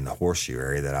down in the Horseshoe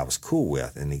area that I was cool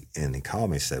with, and he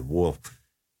called me and said, "Wolf,"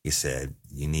 he said,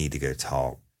 "you need to go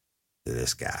talk to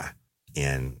this guy,"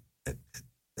 and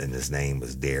his name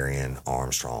was Darian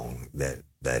Armstrong.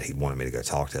 That he wanted me to go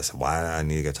talk to. I said, "Why do I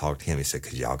need to go talk to him?" He said,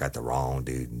 "Because y'all got the wrong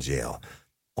dude in jail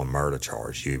on murder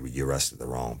charge. You arrested the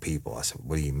wrong people." I said,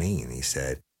 "What do you mean?" He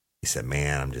said,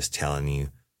 "Man, I'm just telling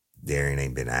you, Darian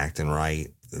ain't been acting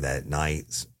right that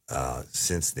night.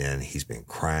 Since then, he's been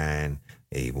crying.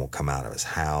 He won't come out of his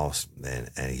house." And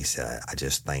he said, I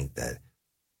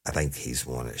think he's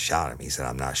the one that shot him. He said,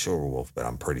 "I'm not sure, Wolf, but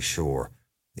I'm pretty sure,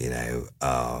 he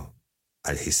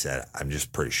said, "I'm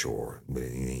just pretty sure, but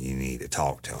you need to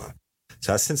talk to him."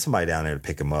 So I sent somebody down there to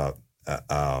pick him up,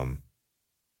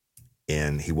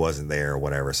 and he wasn't there or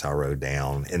whatever, so I rode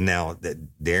down. And now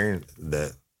that Darian,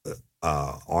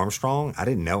 Armstrong, I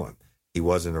didn't know him. He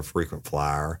wasn't a frequent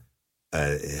flyer.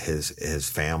 His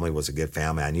family was a good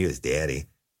family. I knew his daddy,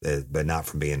 but not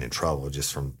from being in trouble,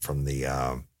 just from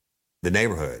the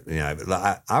neighborhood.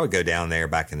 I would go down there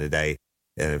back in the day,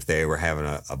 and if they were having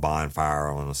a bonfire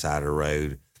on the side of the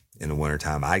road in the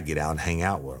wintertime, I'd get out and hang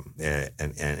out with them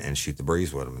and shoot the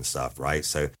breeze with them and stuff, right?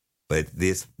 So, but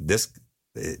this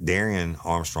Darian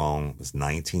Armstrong was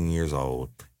 19 years old.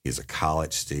 He's a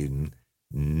college student,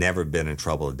 never been in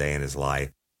trouble a day in his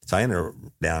life. So I ended up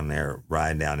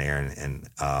riding down there and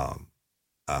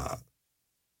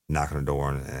knocking on the door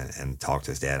and talked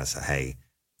to his dad. I said, "Hey,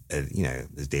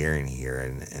 there's Darian here."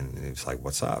 And he was like,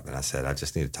 "What's up?" And I said, "I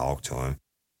just need to talk to him."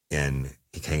 And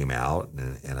he came out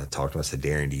and I talked to him. I said,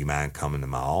 "Darian, do you mind coming to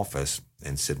my office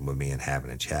and sitting with me and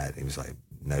having a chat?" And he was like,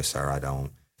 "No, sir, I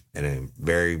don't." And then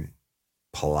very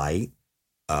polite,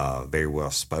 very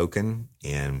well spoken.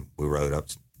 And we rode up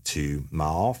to my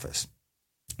office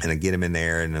and I get him in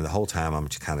there. And the whole time I'm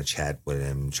just kind of chatting with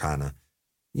him, trying to,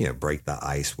 break the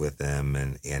ice with him.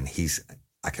 And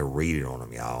I can read it on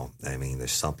him, y'all. I mean,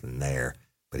 there's something there,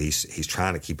 but he's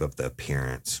trying to keep up the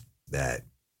appearance that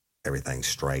everything's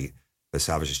straight. But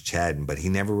so I was just chatting, but he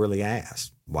never really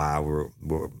asked why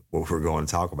what we're going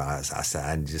to talk about. I said,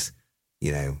 "I just,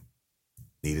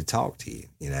 need to talk to you,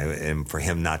 and for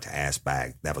him not to ask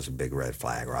back, that was a big red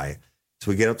flag, right?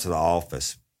 So we get up to the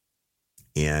office,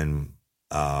 and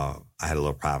I had a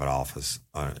little private office,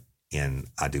 and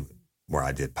I did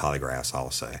polygraphs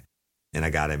also. And I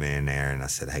got him in there and I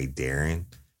said, "Hey, Darian,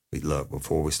 look,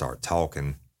 before we start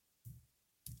talking,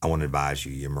 I want to advise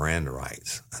you your Miranda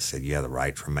rights." I said, "You have the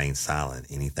right to remain silent.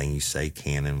 Anything you say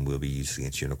can and will be used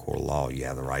against you in a court of law. You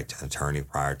have the right to an attorney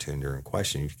prior to and during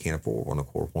question. You can't afford one, a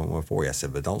court appointment one for you." I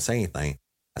said, "But don't say anything."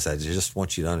 I said, "I just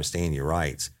want you to understand your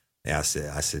rights." And I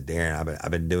said, "Darian,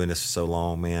 I've been doing this for so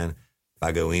long, man. If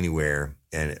I go anywhere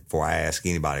and before I ask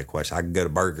anybody a question, I can go to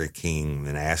Burger King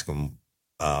and ask them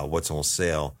what's on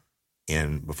sale.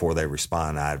 And before they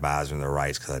respond, I advise them their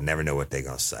rights because I never know what they're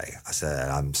going to say." I said,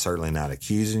 "I'm certainly not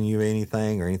accusing you of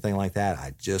anything or anything like that.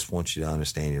 I just want you to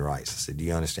understand your rights." I said, "Do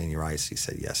you understand your rights?" He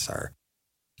said, "Yes, sir."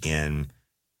 And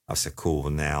I said, "Cool.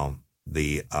 Now,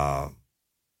 I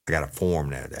got a form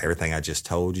now. Everything I just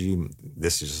told you,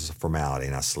 this is just a formality."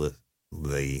 And I slid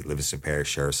the Livingston Parish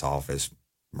Sheriff's Office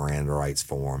Miranda rights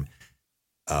form.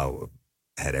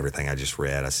 Had everything I just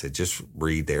read. I said, "Just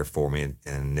read there for me and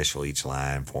initial each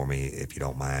line for me, if you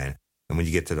don't mind." And when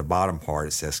you get to the bottom part,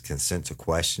 it says consent to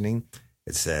questioning.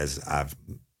 It says, "I've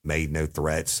made no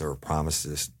threats or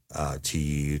promises to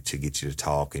you to get you to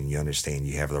talk, and you understand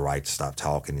you have the right to stop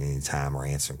talking anytime or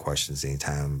answering questions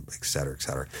anytime, et cetera, et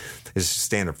cetera." It's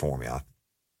standard form, y'all.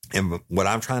 And what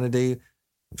I'm trying to do,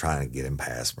 I'm trying to get him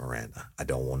past Miranda. I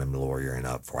don't want him lawyering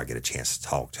up before I get a chance to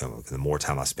talk to him. Because the more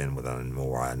time I spend with him, the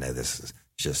more I know this is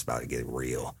just about to get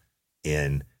real.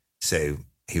 And so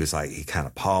he was like, he kind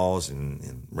of paused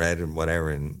and read and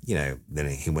whatever. And, then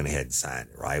he went ahead and signed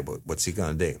it, right? What's he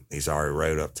going to do? He's already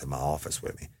rode up to my office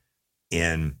with me.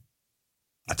 And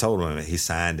I told him he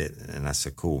signed it. And I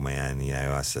said, "Cool, man."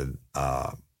 I said,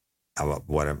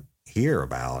 what I'm here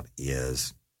about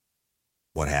is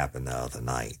what happened the other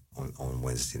night on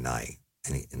Wednesday night.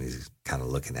 And he's kind of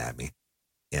looking at me.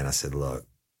 And I said, look,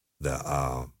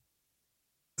 the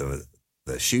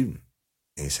shooting.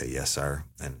 And he said, yes, sir.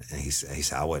 And he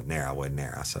said, I wasn't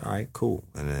there. I said, all right, cool.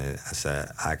 And then I said,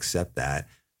 I accept that.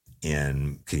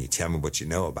 And can you tell me what you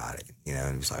know about it?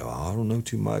 And he was like, well, I don't know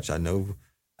too much. I know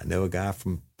a guy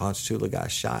from Ponchatoula got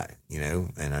shot,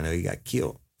 and I know he got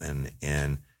killed. And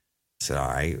I said, all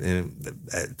right. And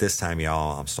at this time,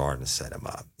 y'all, I'm starting to set him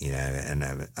up,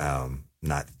 and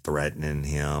not threatening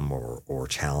him or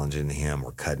challenging him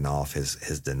or cutting off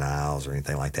his denials or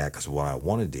anything like that. Because what I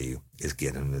want to do is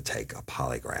get him to take a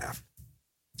polygraph.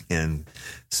 And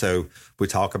so we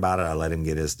talk about it. I let him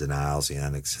get his denials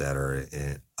in, et cetera.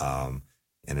 And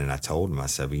then I told him, I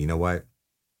said, well, you know what?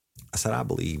 I said, I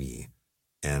believe you.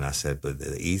 And I said, but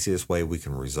the easiest way we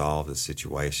can resolve the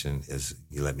situation is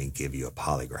you let me give you a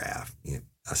polygraph.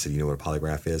 I said, you know what a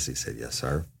polygraph is? He said, yes,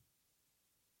 sir.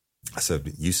 I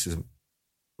said,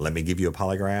 let me give you a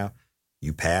polygraph.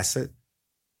 You pass it,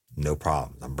 no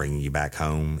problem. I'm bringing you back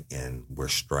home and we're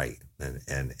straight.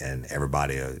 And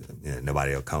everybody,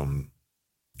 nobody will can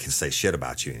say shit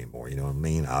about you anymore. You know what I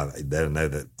mean? They'll know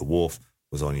that the wolf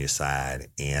was on your side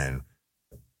and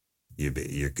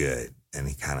you're good. And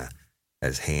he kind of had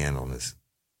his hand on his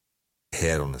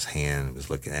head on his hand and was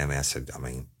looking at me. I said,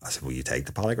 will you take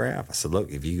the polygraph? I said,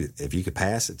 look, if you could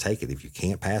pass it, take it. If you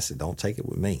can't pass it, don't take it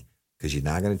with me because you're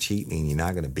not going to cheat me and you're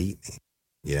not going to beat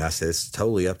me. I said, it's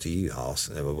totally up to you, Hoss,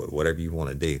 whatever you want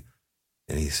to do.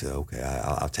 And he said, okay,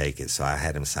 I'll take it. So I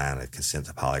had him sign a consent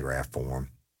to polygraph form.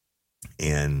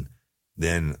 And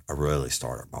then I really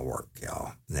started my work,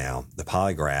 y'all. Now, the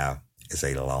polygraph is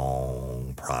a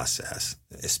long process,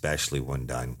 especially when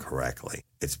done correctly.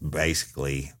 It's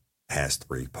basically has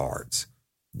 3 parts: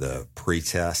 the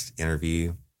pre-test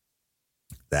interview,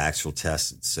 the actual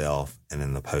test itself, and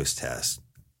then the post-test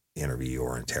interview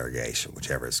or interrogation,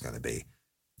 whichever it's going to be.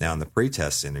 Now, in the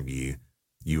pre-test interview,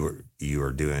 you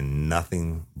are doing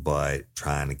nothing but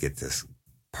trying to get this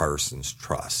person's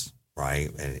trust, right?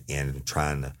 And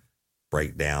trying to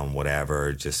break down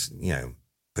whatever, just,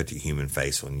 put the human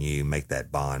face on you, make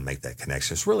that bond, make that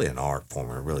connection. It's really an art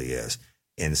form, it really is.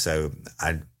 And so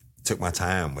I took my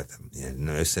time with him.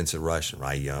 No sense of rushing,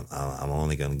 right? I'm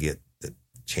only going to get the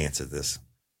chance at this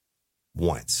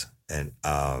once. And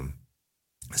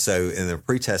so in the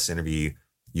pre-test interview,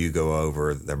 you go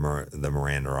over the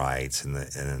Miranda rights and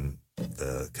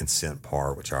the consent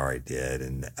part, which I already did,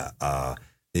 and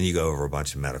then you go over a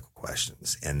bunch of medical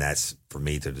questions, and that's for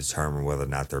me to determine whether or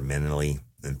not they're mentally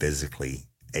and physically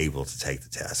able to take the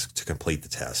test, to complete the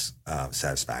test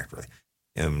satisfactorily.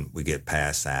 And we get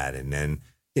past that, and then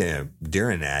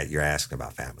during that you're asking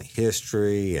about family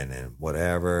history and then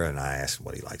whatever, and I ask him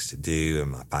what he likes to do,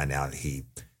 and I find out he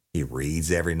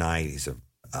reads every night.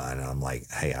 And I'm like,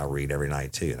 hey, I read every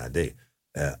night too, and I do.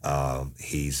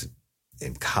 He's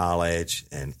in college,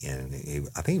 and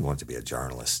I think he wants to be a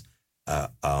journalist.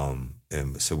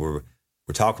 And so we're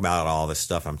talking about all this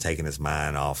stuff. I'm taking his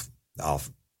mind off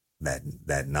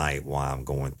that night while I'm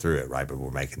going through it, right? But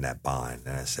we're making that bond.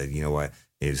 And I said, you know what?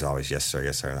 He was always, yes, sir,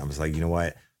 yes, sir. And I was like, you know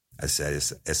what? I said,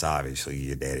 it's obviously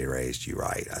your daddy raised you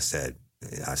right. I said,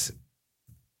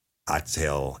 I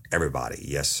tell everybody,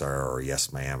 yes, sir, or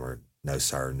yes, ma'am, or no,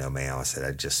 sir, no, ma'am. I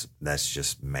said, that's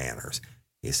just manners.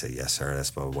 He said, yes, sir,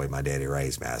 that's the way my daddy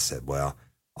raised me. I said, well,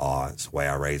 it's the way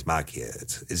I raised my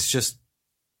kids. It's just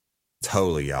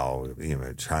totally, y'all,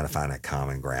 trying to find that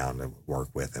common ground to work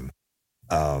with him.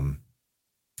 And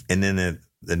then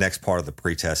the next part of the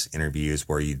pre-test interview is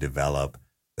where you develop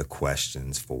the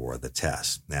questions for the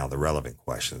test. Now, the relevant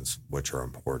questions, which are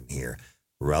important here,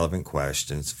 relevant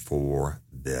questions for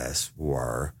this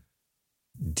were,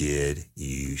 did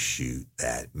you shoot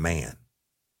that man?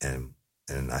 And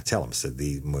I tell him, I said,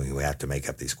 we have to make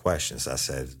up these questions. I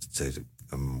said,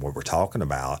 what we're talking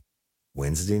about,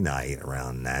 Wednesday night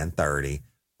around 9:30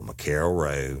 on McCarroll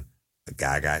Road, a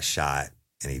guy got shot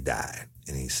and he died.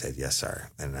 And he said, yes, sir.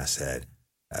 And I said,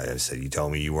 you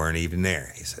told me you weren't even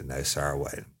there. He said, no, sir, I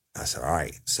wasn't. I said, all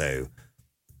right. So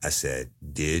I said,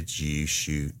 did you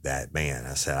shoot that man?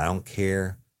 I said, I don't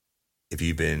care if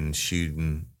you've been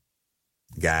shooting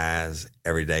guys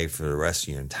every day for the rest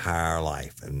of your entire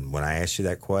life. And when I ask you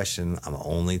that question, I'm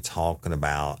only talking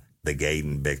about the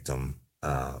Gaydon victim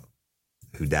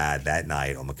who died that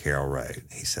night on McCarroll Road.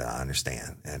 He said, I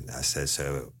understand. And I said,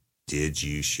 so did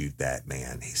you shoot that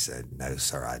man? He said, no,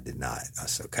 sir, I did not. I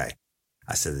said, okay.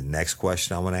 I said, the next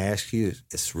question I want to ask you is,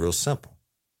 it's real simple.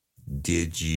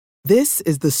 Did you? This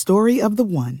is the story of the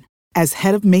one. As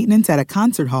head of maintenance at a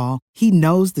concert hall, he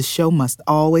knows the show must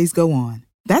always go on.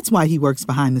 That's why he works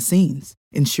behind the scenes,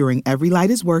 ensuring every light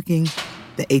is working,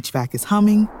 the HVAC is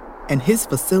humming, and his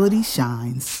facility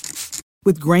shines.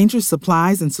 With Grainger's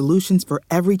supplies and solutions for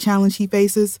every challenge he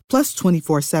faces, plus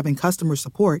 24/7 customer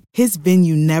support, his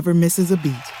venue never misses a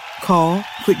beat. Call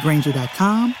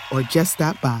quickgrainger.com or just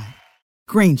stop by.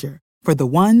 Grainger, for the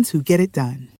ones who get it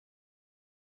done.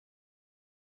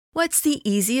 What's the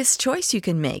easiest choice you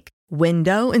can make?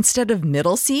 Window instead of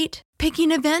middle seat?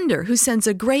 Picking a vendor who sends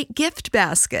a great gift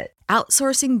basket?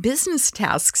 Outsourcing business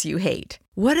tasks you hate?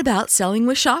 What about selling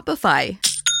with Shopify?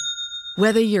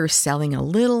 Whether you're selling a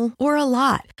little or a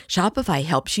lot, Shopify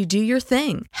helps you do your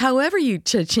thing, however you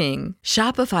cha-ching.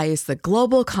 Shopify is the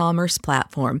global commerce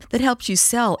platform that helps you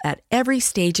sell at every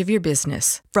stage of your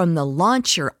business. From the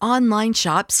launch your online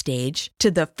shop stage to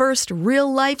the first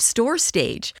real-life store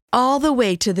stage, all the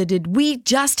way to the did we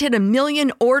just hit 1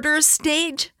 million orders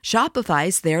stage.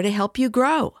 Shopify's there to help you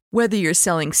grow. Whether you're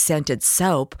selling scented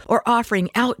soap or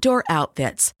offering outdoor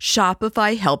outfits,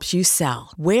 Shopify helps you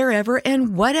sell. Wherever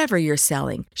and whatever you're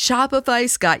selling,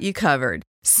 Shopify's got you covered.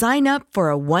 Sign up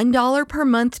for a $1 per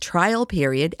month trial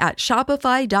period at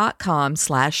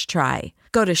shopify.com/try.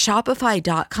 Go to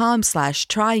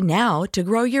shopify.com/try now to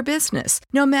grow your business,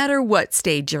 no matter what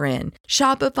stage you're in.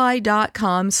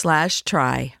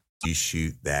 Shopify.com/try. You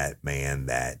shoot that man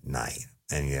that night.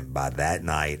 And by that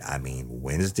night, I mean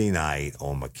Wednesday night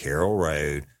on McCarroll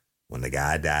Road when the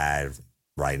guy died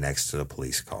right next to the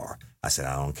police car. I said,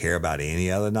 I don't care about any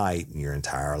other night in your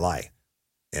entire life.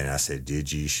 And I said,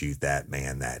 did you shoot that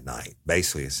man that night?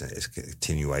 Basically, it's a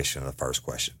continuation of the first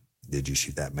question. Did you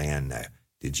shoot that man? No.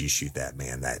 Did you shoot that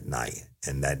man that night?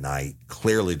 And that night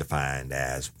clearly defined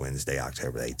as Wednesday,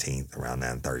 October 18th, around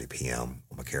 9:30 p.m.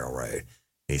 on McCarroll Road.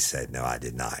 He said, no, I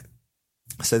did not.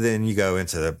 So then you go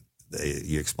into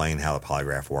you explain how the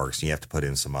polygraph works. And you have to put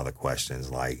in some other questions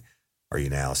like, are you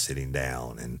now sitting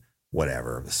down, and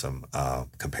whatever, some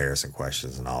comparison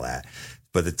questions and all that.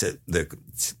 But the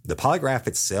polygraph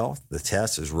itself, the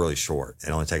test is really short.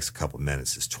 It only takes a couple of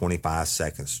minutes. It's 25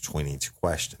 seconds between each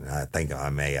question. And I think I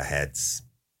may have had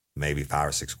maybe 5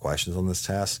 or 6 questions on this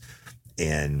test.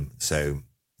 And so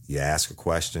you ask a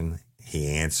question, he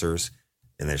answers,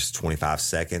 and there's 25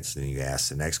 seconds. Then you ask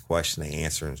the next question, they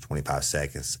answer in 25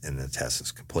 seconds, and the test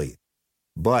is complete.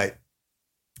 But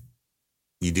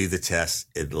you do the test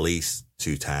at least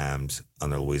 2 times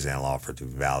under Louisiana law for it to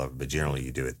be valid, but generally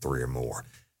you do it 3 or more.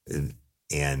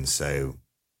 And so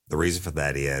the reason for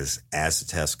that is as the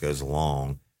test goes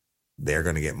along, they're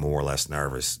going to get more or less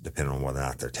nervous depending on whether or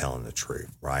not they're telling the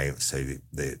truth, right? So you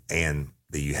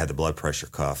had the blood pressure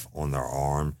cuff on their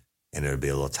arm, and it would be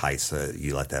a little tight, so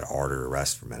you let that artery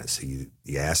rest for a minute. So you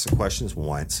ask the questions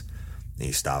once, and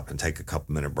you stop and take a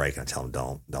couple minute break, and I tell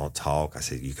them, don't talk. I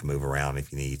said, you can move around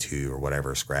if you need to or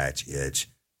whatever, scratch, itch.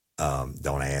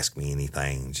 Don't ask me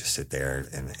anything. Just sit there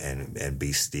and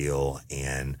be still.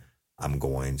 And I'm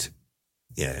going to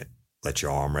let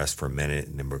your arm rest for a minute,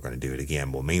 and then we're going to do it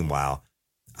again. Well, meanwhile,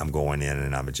 I'm going in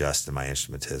and I'm adjusting my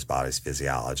instrument to his body's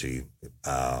physiology,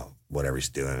 whatever he's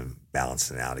doing,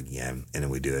 balancing it out again. And then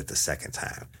we do it the second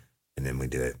time, and then we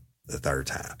do it the third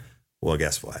time. Well,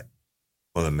 guess what?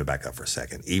 Well, let me back up for a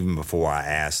second. Even before I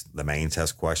asked the main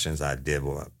test questions, I did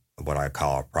what I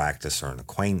call a practice or an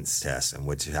acquaintance test, in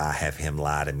which I have him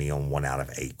lie to me on 1 out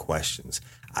of 8 questions.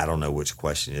 I don't know which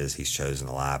question it is he's chosen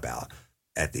to lie about.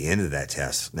 At the end of that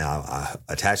test, now I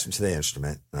attach him to the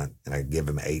instrument, and I give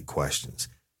him 8 questions.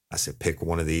 I said, pick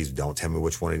one of these. Don't tell me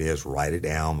which one it is. Write it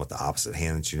down with the opposite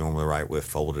hand that you normally write with.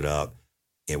 Fold it up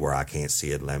where I can't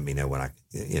see it. Let me know when I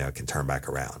can turn back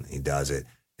around. He does it.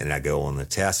 And I go on the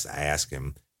test. I ask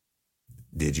him,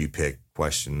 did you pick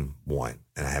question 1?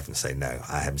 And I have him say no.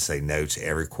 I have him say no to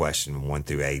every question 1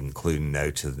 through 8, including no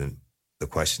to the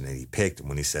question that he picked. And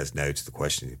when he says no to the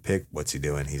question he picked, what's he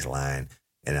doing? He's lying.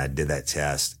 And I did that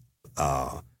test,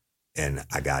 and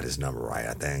I got his number right.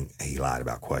 I think he lied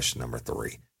about question number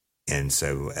 3. And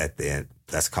so at the end,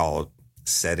 that's called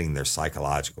setting their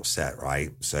psychological set,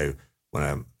 right? So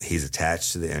when he's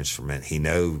attached to the instrument, he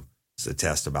knows the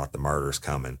test about the murder is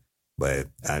coming,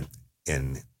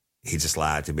 and he just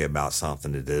lied to me about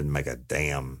something that didn't make a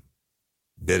damn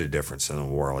bit of difference in the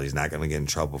world. He's not going to get in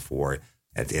trouble for it.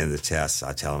 At the end of the test,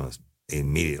 I tell him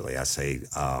immediately, I say,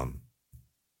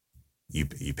 you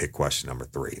pick question number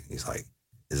 3. He's like,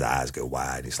 his eyes go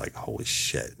wide. He's like, holy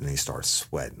shit. And he starts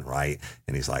sweating, right?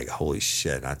 And he's like, holy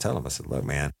shit. And I tell him, I said, look,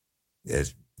 man,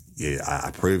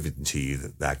 I proved it to you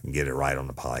that I can get it right on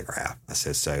the polygraph. I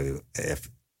said, so if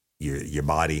your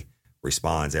body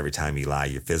responds every time you lie,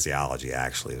 your physiology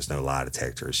actually, there's no lie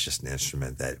detector. It's just an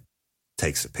instrument that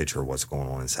takes a picture of what's going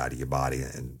on inside of your body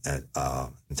in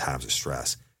times of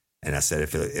stress. And I said,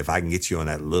 if I can get you on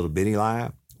that little bitty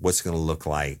lie, what's going to look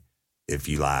like if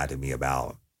you lie to me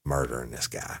about murdering this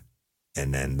guy.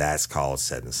 And then that's called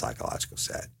setting the psychological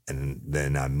set. And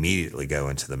then I immediately go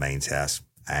into the main test.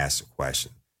 I ask the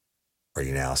question, are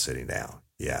you now sitting down?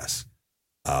 Yes.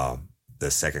 The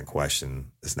second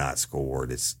question is not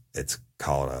scored. It's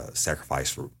called a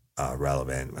sacrifice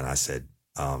relevant. And I said,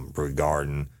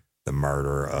 regarding the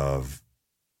murder of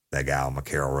that guy on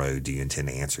McCarroll Road, do you intend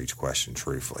to answer each question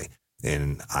truthfully?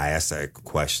 And I ask that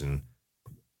question,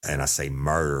 and I say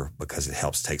murder because it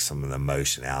helps take some of the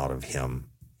emotion out of him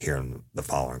hearing the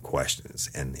following questions.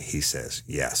 And he says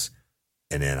yes.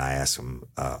 And then I ask him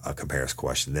a comparison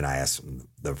question. Then I ask him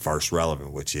the first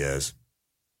relevant, which is,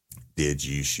 did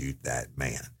you shoot that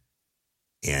man?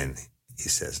 And he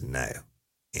says no.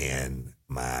 And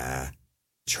my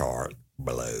chart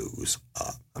blows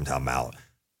up. I'm talking about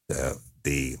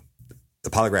the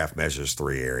polygraph measures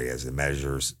 3 areas. It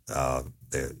measures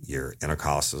your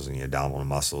intercostals and your abdominal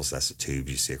muscles. That's the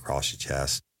tubes you see across your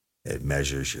chest. It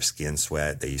measures your skin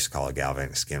sweat. They used to call it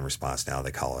galvanic skin response. Now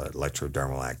they call it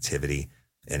electrodermal activity.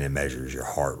 And it measures your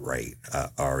heart rate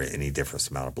or any different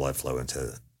amount of blood flow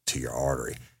into your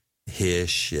artery.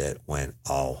 His shit went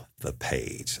off the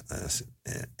page.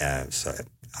 So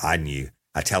I knew.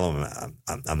 I tell him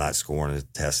I'm not scoring the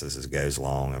test as it goes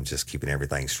along. I'm just keeping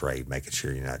everything straight, making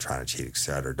sure you're not trying to cheat, et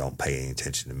cetera. Don't pay any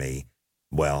attention to me.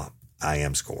 Well, I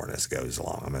am scoring as it goes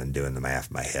along. I'm doing the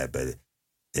math in my head, but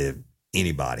if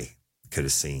anybody could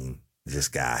have seen this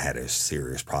guy had a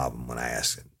serious problem when I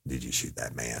asked him, did you shoot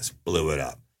that man? So blew it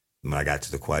up. And when I got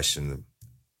to the question, the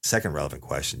second relevant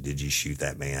question, did you shoot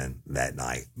that man that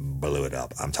night? Blew it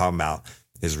up. I'm talking about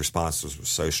his responses were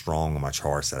so strong on my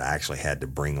charts that I actually had to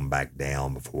bring them back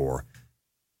down before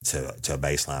to a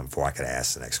baseline before I could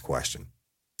ask the next question.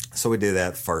 So we did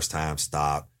that the first time,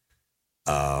 stop,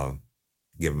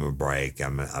 give him a break.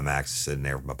 I'm actually sitting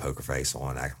there with my poker face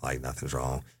on, acting like nothing's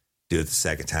wrong. Do it the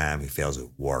second time, he feels it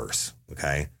worse,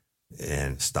 okay?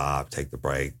 And stop, take the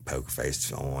break, poker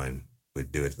face on. We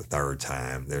do it the third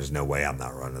time. There's no way I'm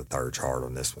not running the third chart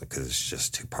on this one because it's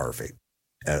just too perfect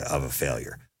of a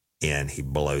failure. And he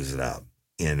blows it up.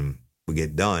 And we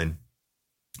get done.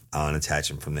 I unattach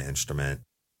him from the instrument.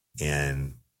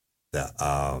 And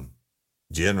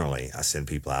generally, I send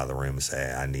people out of the room and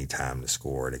say, I need time to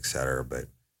score it, et cetera. But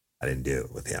I didn't do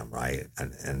it with him, right?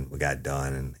 And we got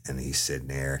done, and he's sitting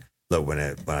there. Look, when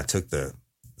I took the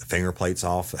finger plates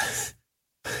off,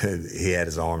 he had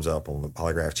his arms up on the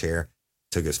polygraph chair,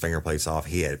 took his finger plates off.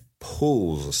 He had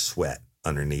pools of sweat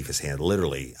underneath his hand,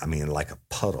 literally, I mean, like a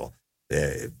puddle.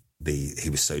 He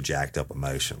was so jacked up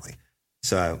emotionally.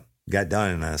 So I got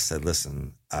done and I said,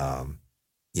 listen,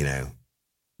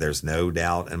 there's no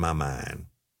doubt in my mind,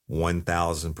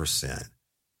 1,000%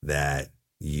 that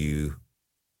you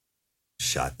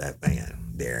shot that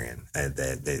man, Darian,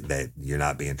 that you're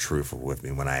not being truthful with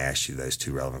me when I asked you those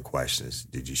 2 relevant questions.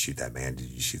 Did you shoot that man? Did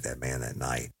you shoot that man that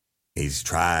night? He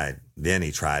tried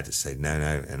to say, no.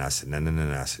 And I said, no.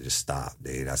 I said, just stop,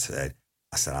 dude. I said,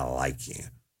 I like you.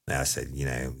 And I said,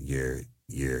 you're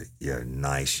a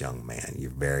nice young man.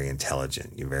 You're very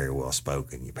intelligent. You're very well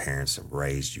spoken. Your parents have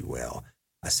raised you well.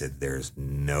 I said, there's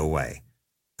no way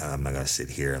I'm not going to sit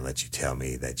here and let you tell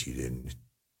me that you didn't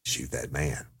shoot that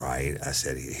man, right? I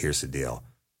said, here's the deal.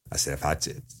 I said,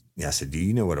 I said, do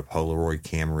you know what a Polaroid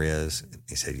camera is? And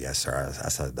he said, yes, sir. I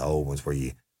said, the old ones where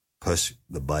you push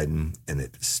the button and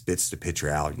it spits the picture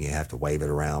out and you have to wave it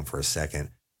around for a second,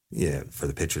 for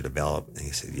the picture to develop. And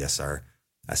he said, yes, sir.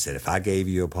 I said, if I gave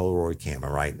you a Polaroid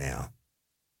camera right now,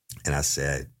 and I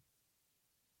said,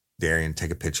 Darian,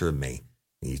 take a picture of me.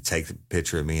 And you take the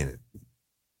picture of me and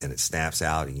it snaps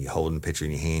out and you holding the picture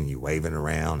in your hand, you waving it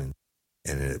around and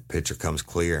the picture comes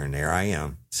clear. And there I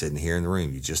am sitting here in the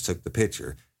room. You just took the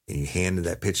picture and you handed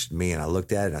that picture to me and I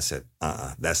looked at it and I said,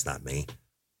 that's not me.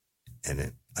 And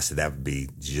then I said, that would be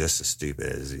just as stupid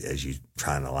as you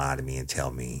trying to lie to me and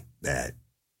tell me that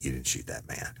you didn't shoot that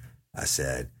man. I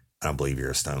said, I don't believe you're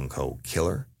a stone cold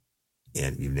killer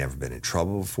and you've never been in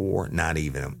trouble before, not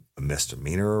even a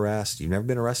misdemeanor arrest. You've never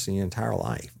been arrested in your entire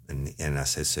life. And I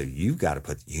said, so you've got to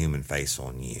put the human face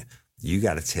on you. You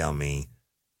got to tell me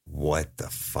what the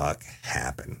fuck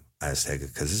happened. I said,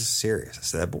 because this is serious. I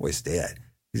said, that boy's dead.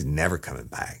 He's never coming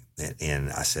back.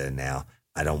 And I said, now,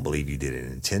 I don't believe you did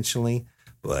it intentionally,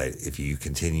 but if you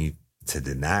continue to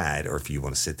deny it, or if you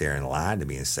want to sit there and lie to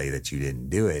me and say that you didn't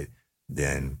do it,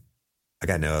 then I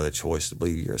got no other choice to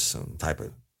believe you're some type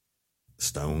of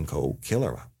stone cold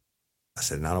killer. I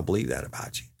said, and I don't believe that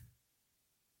about you.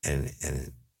 And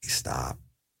he stopped.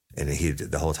 And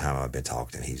the whole time I've been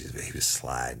talking to him, he was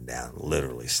sliding down,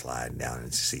 literally sliding down.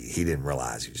 And he didn't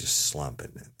realize he was just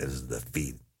slumping. It was the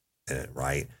feet,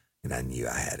 right? And I knew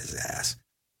I had his ass.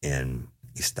 And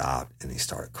he stopped and he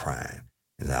started crying.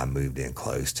 And I moved in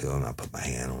close to him. I put my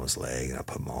hand on his leg and I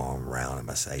put my arm around him.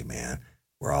 I say, hey, man,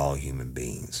 we're all human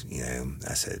beings. You know,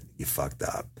 I said, you fucked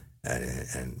up,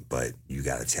 but you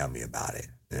got to tell me about it,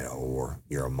 you know, or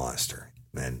you're a monster,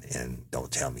 and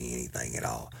don't tell me anything at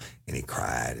all. And he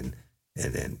cried and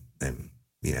then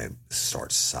you know,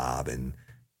 starts sobbing.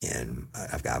 And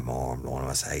I've got my arm on him.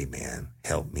 I say, hey, man,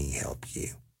 help me help you.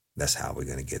 That's how we're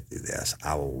going to get through this.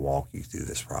 I will walk you through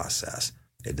this process.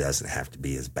 It doesn't have to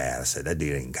be as bad. I said, that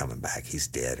dude ain't coming back. He's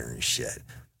dead or in shit.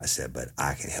 I said, but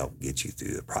I can help get you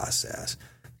through the process.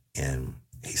 And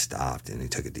he stopped and he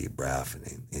took a deep breath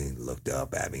and he looked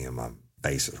up at me, and my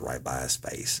face was right by his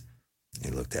face. He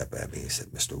looked up at me and he said,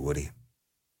 Mr. Woody.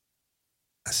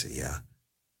 I said, yeah.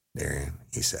 Darian,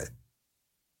 he said,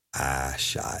 I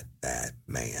shot that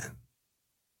man.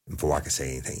 And before I could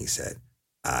say anything, he said,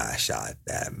 I shot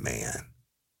that man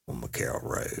on McCarroll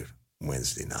Road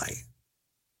Wednesday night.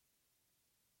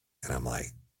 And I'm like,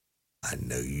 I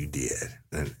know you did.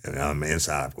 And I'm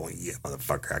inside, I'm going, yeah,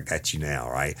 motherfucker, I got you now,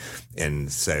 right?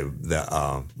 And so,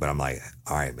 but I'm like,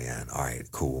 all right, man, all right,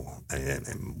 cool.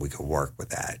 And we could work with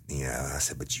that. You know, I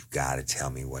said, but you got to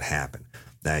tell me what happened.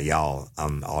 Now, y'all,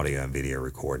 I'm audio and video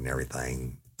recording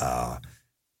everything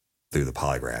through the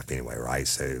polygraph anyway, right?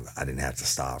 So I didn't have to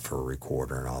stop for a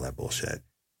recorder and all that bullshit.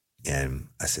 And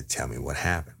I said, tell me what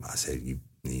happened. I said, you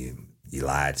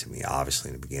lied to me. Obviously,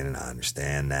 in the beginning, I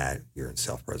understand that. You're in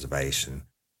self-preservation.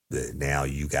 Now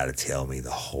you got to tell me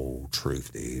the whole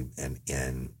truth, dude,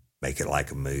 and make it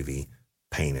like a movie.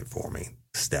 Paint it for me,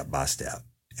 step by step.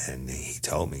 And he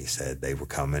told me, he said they were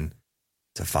coming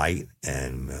to fight,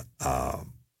 and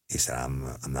he said,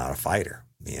 I'm not a fighter.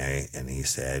 You know? And he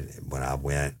said, when I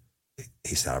went,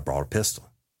 he said, I brought a pistol.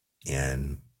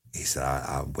 And he said,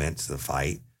 I went to the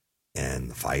fight, and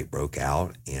the fight broke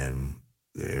out, and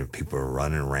people were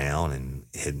running around and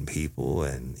hitting people.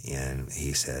 And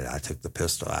he said, I took the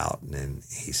pistol out, and then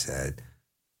he said,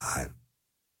 I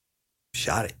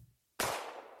shot it.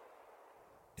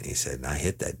 And he said, and I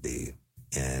hit that dude.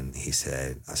 And he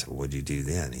said, I said, what'd you do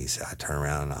then? He said, I turned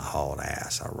around and I hauled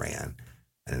ass. I ran.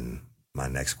 And my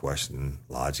next question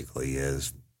logically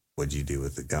is, what'd you do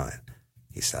with the gun?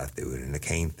 He said, I threw it in the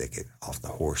cane thicket off the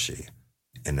horseshoe.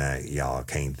 And y'all,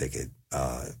 cane thicket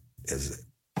is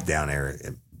down there.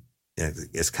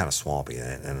 It's kind of swampy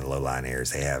in the low-lying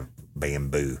areas. They have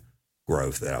bamboo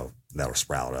growth that'll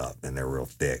sprout up, and they're real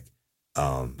thick.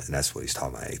 And that's what he's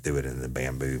talking about. He threw it in the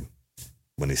bamboo.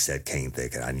 When he said cane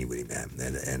thicket, I knew what he meant,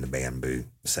 in the bamboo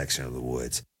section of the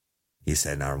woods. He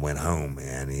said, and I went home,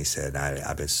 and he said,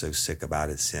 I've been so sick about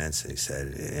it since. And he said,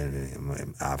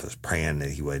 and I was praying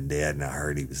that he wasn't dead, and I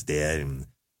heard he was dead. And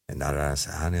I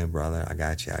said, I know, brother, I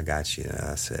got you. And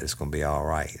I said, it's going to be all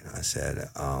right. And I said,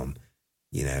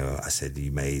 you know, I said,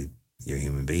 you're a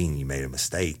human being, you made a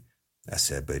mistake. I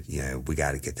said, but, you know, we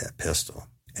got to get that pistol.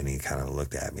 And he kind of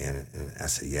looked at me, and I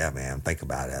said, yeah, man, think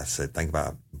about it. I said, think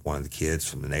about one of the kids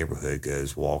from the neighborhood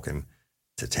goes walking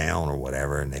to town or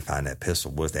whatever, and they find that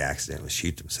pistol. What if they accidentally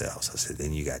shoot themselves? I said,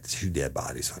 then you got 2 dead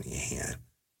bodies on your hand.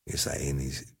 He said, and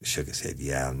he shook his head,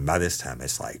 yeah. And by this time,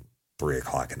 it's like 3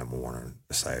 o'clock in the morning.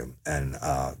 So, and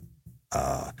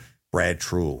Brad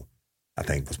Truell, I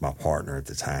think, was my partner at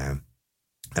the time.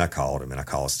 And I called him, and I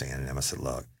called Stan and him. I said,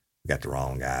 look, we got the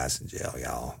wrong guys in jail,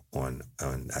 y'all.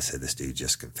 I said, this dude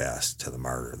just confessed to the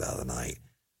murder the other night.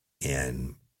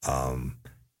 And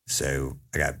so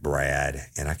I got Brad,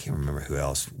 and I can't remember who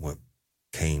else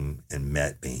came and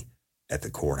met me at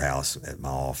the courthouse at my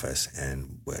office.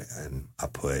 And I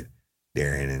put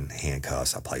Darian in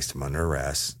handcuffs. I placed him under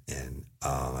arrest. And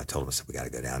I told him, I said, we got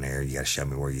to go down there. You got to show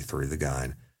me where you threw the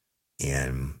gun.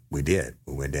 And we did.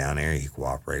 We went down there. He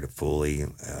cooperated fully.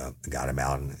 Got him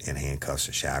out in handcuffs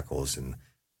and shackles, and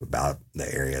about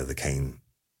the area of the cane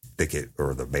thicket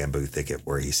or the bamboo thicket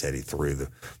where he said he threw the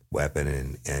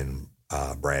weapon, and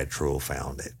Brad Truell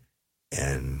found it,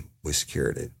 and we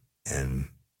secured it. And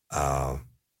I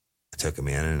took him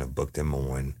in and I booked him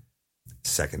on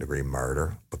second-degree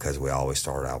murder, because we always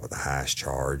started out with the highest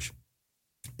charge,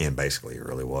 and basically it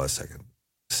really was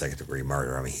second-degree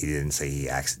murder. I mean, he didn't say he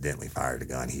accidentally fired the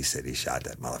gun. He said he shot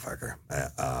that motherfucker.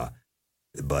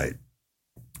 But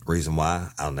reason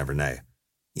why, I'll never know.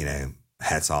 You know,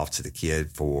 hats off to the kid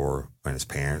and his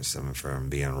parents from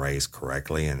being raised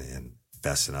correctly and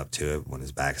fessing up to it when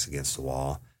his back's against the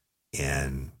wall.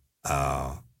 And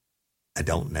I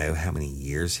don't know how many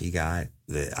years he got.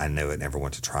 I know it never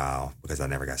went to trial because I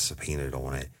never got subpoenaed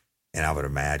on it. And I would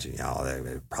imagine, y'all,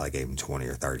 they probably gave him 20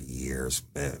 or 30 years.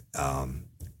 But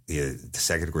the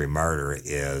second-degree murder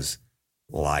is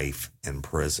life in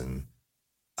prison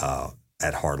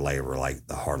at hard labor, like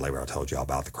the hard labor I told you all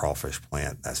about, the crawfish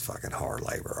plant, that's fucking hard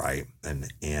labor, right?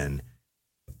 And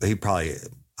he probably,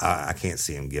 I can't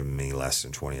see him giving me less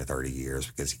than 20 or 30 years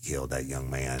because he killed that young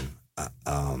man.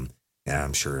 And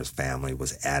I'm sure his family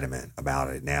was adamant about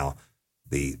it. Now,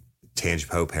 the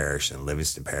Tangipahoa Parish and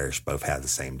Livingston Parish both have the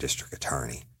same district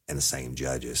attorney and the same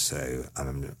judges, so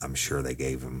I'm sure they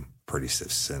gave him pretty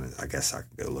stiff sentence. I guess I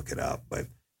could go look it up, but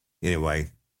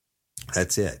anyway,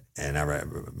 that's it. And I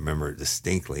remember it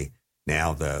distinctly.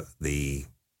 Now the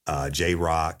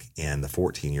J-Rock and the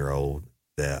 14-year-old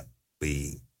that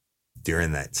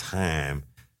during that time,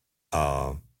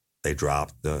 they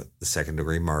dropped the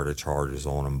second-degree murder charges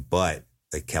on them, but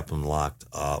they kept them locked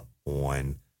up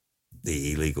on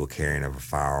the illegal carrying of a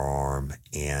firearm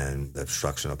and the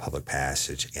obstruction of public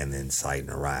passage and the inciting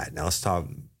a riot. Now let's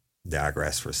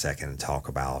digress for a second and talk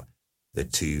about the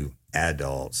two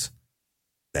adults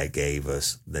that gave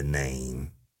us the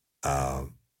name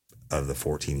of the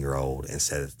 14-year-old and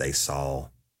said that they saw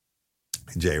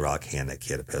J-Rock hand that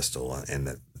kid a pistol and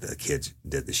that the kids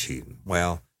did the shooting.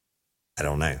 Well, I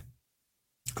don't know.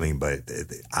 I mean, but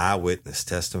the eyewitness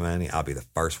testimony, I'll be the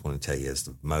first one to tell you, is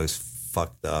the most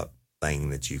fucked up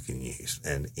thing that you can use.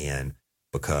 And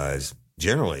because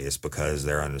generally it's because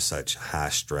they're under such high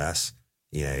stress.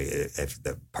 You know, if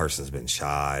the person's been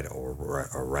shot or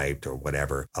raped or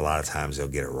whatever, a lot of times they'll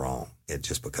get it wrong. It's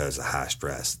just because of high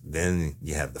stress. Then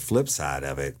you have the flip side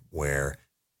of it where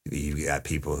you got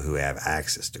people who have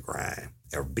access to crime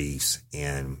or beefs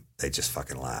and they just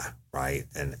fucking lie, right?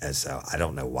 And so I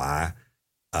don't know why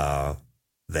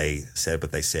they said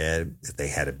what they said. If they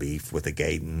had a beef with the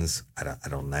Gatons, I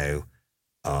don't know.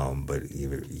 But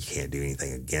you can't do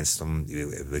anything against them.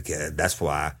 That's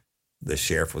why the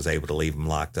sheriff was able to leave them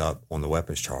locked up on the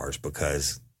weapons charge,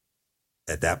 because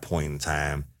at that point in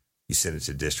time, you sent it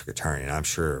to the district attorney, and I'm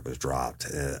sure it was dropped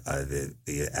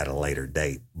at a later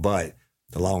date. But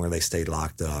the longer they stayed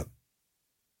locked up,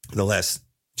 the less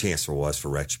chance there was for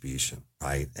retribution,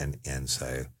 right? And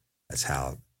so that's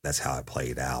how it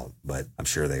played out. But I'm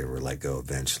sure they were let go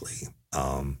eventually.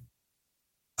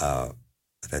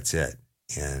 That's it.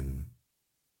 And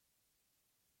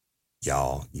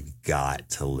y'all, you've got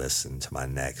to listen to my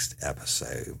next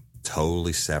episode.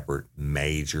 Totally separate,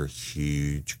 major,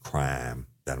 huge crime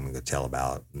that I'm going to tell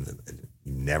about. You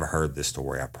never heard this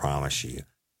story, I promise you.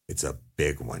 It's a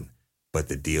big one. But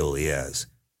the deal is,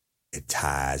 it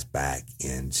ties back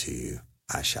into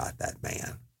I shot that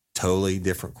man. Totally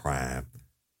different crime.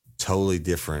 Totally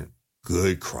different,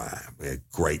 good crime. A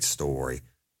great story.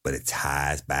 But it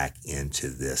ties back into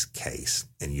this case.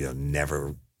 And you'll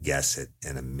never guess it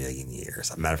in a million years.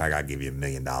 As a matter of fact, I'll give you $1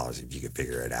 million if you can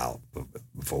figure it out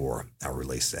before I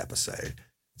release the episode.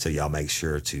 So y'all make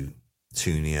sure to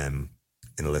tune in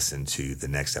and listen to the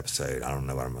next episode. I don't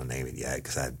know what I'm going to name it yet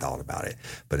because I hadn't thought about it.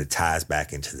 But it ties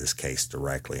back into this case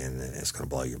directly, and it's going to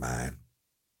blow your mind.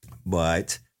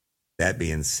 But that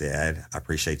being said, I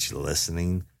appreciate you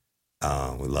listening.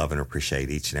 We love and appreciate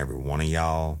each and every one of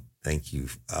y'all. Thank you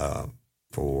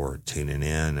for tuning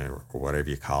in or whatever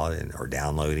you call it, or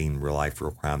downloading Real Life,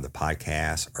 Real Crime, the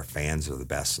podcast. Our fans are the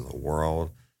best in the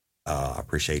world. I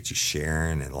appreciate you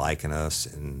sharing and liking us.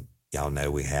 And y'all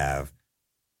know we have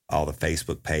all the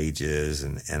Facebook pages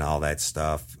and all that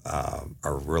stuff.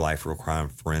 Our Real Life, Real Crime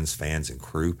Friends, Fans, and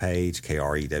Crew page,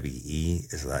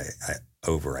 KREWE, is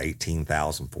over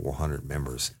 18,400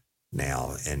 members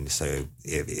now. And so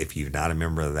if you're not a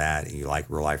member of that and you like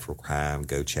Real Life, Real Crime,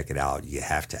 go check it out. You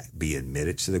have to be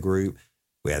admitted to the group.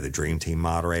 We have the Dream Team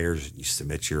moderators. You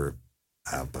submit your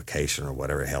application or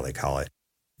whatever the hell they call it,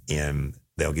 and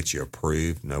they'll get you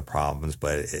approved, no problems.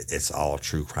 But it's all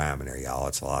true crime in there, y'all.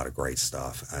 It's a lot of great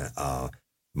stuff.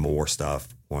 More stuff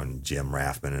on Jim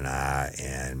Rathman and I,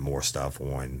 and more stuff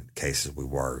on cases we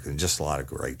work, and just a lot of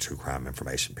great true crime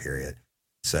information, period.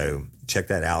 So check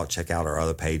that out. Check out our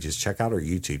other pages. Check out our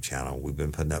YouTube channel. We've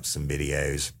been putting up some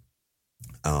videos.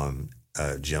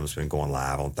 Jim's been going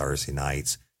live on Thursday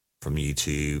nights from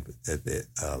YouTube,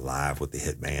 live with the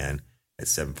Hitman at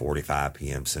 7:45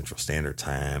 p.m. Central Standard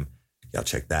Time. Y'all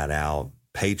check that out.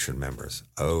 Patron members.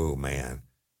 Oh, man.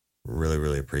 Really,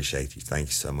 really appreciate you. Thank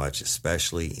you so much,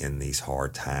 especially in these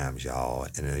hard times, y'all.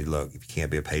 And look, if you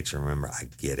can't be a patron member, I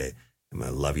get it. I'm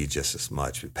going to love you just as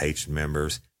much. But patron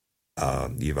members,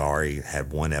 you've already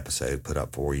had one episode put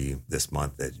up for you this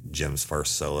month, that Jim's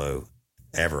first solo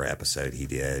ever episode he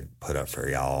did put up for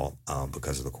y'all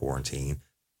because of the quarantine.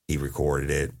 He recorded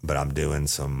it, but I'm doing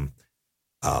some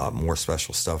more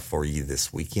special stuff for you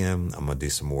this weekend. I'm going to do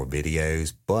some more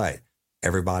videos, but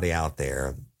everybody out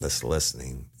there that's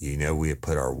listening, we had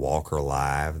put our Walker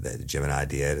Live that Jim and I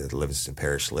did at the Livingston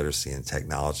Parish Literacy and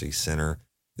Technology Center.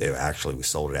 We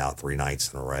sold it out 3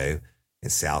 nights in a row. In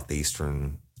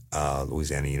Southeastern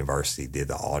Louisiana University did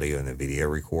the audio and the video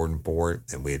recording for it,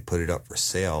 and we had put it up for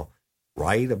sale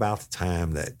right about the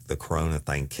time that the Corona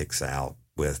thing kicks out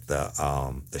with the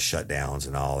shutdowns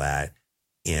and all that.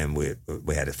 And we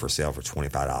had it for sale for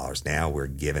 $25. Now we're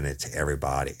giving it to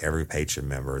everybody, every patron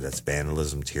member that's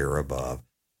Vandalism tier or above.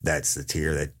 That's the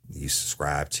tier that you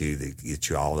subscribe to that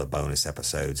gets you all the bonus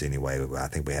episodes anyway. I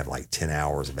think we have like 10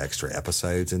 hours of extra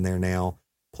episodes in there now,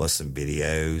 plus some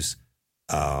videos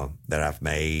that I've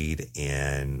made.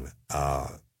 And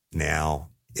now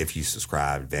if you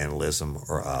subscribe to Vandalism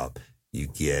or up, you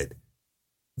get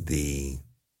the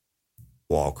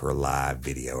Walker Live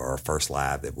video, our first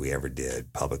live that we ever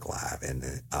did, public live. And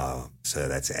so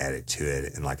that's added to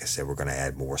it. And like I said, we're going to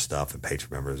add more stuff. And patron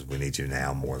members, we need you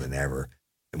now more than ever.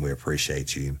 And we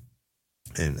appreciate you.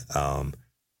 And,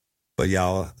 but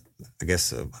y'all, I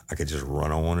guess I could just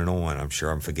run on and on. I'm sure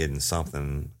I'm forgetting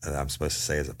something that I'm supposed to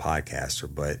say as a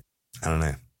podcaster, but I don't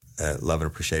know. Love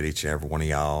and appreciate each and every one of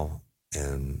y'all.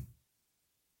 And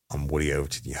I'm Woody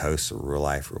Overton, your host of Real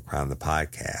Life, Real Crime, the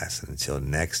podcast. And until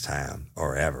next time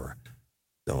or ever,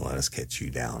 don't let us catch you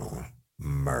down on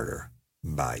murder.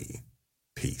 Bye.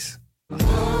 Peace.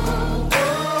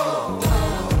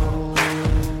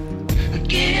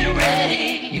 Get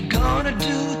ready, you're gonna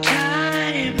do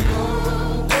time.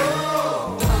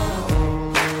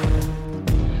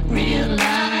 Real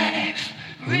life,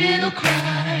 real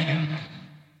crime.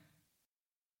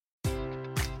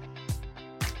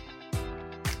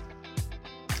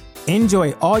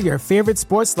 Enjoy all your favorite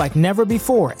sports like never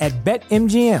before at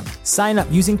BetMGM. Sign up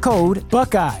using code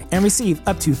Buckeye and receive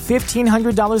up to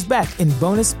 $1,500 back in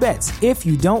bonus bets if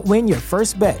you don't win your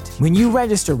first bet. When you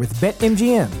register with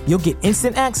BetMGM, you'll get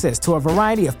instant access to a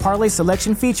variety of parlay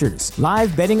selection features,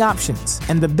 live betting options,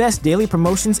 and the best daily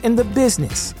promotions in the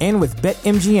business. And with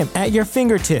BetMGM at your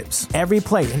fingertips, every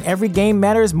play and every game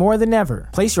matters more than ever.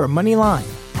 Place your money line,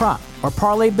 prop, or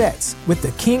parlay bets with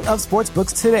the king of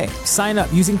sportsbooks today. Sign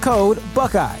up using code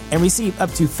Buckeye and receive up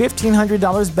to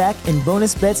 $1,500 back in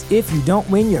bonus bets if you don't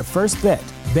win your first bet.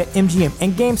 BetMGM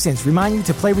and GameSense remind you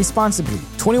to play responsibly.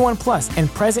 21 plus and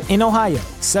present in Ohio,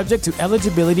 subject to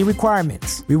eligibility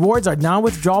requirements. Rewards are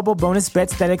non-withdrawable bonus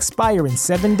bets that expire in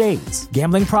 7 days.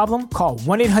 Gambling problem? Call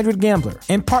 1-800-GAMBLER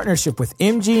in partnership with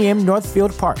MGM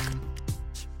Northfield Park.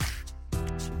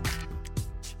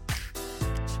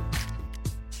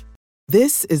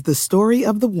 This is the story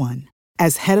of the one.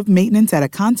 As head of maintenance at a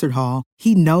concert hall,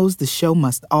 he knows the show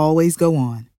must always go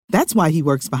on. That's why he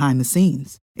works behind the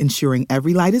scenes, ensuring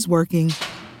every light is working,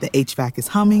 the HVAC is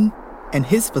humming, and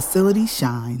his facility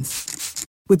shines.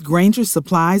 With Grainger's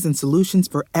supplies and solutions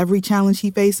for every challenge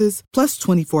he faces, plus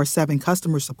 24/7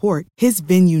 customer support, his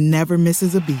venue never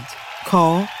misses a beat.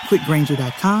 Call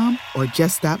quickgrainger.com or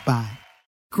just stop by.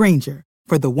 Grainger,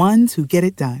 for the ones who get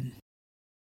it done.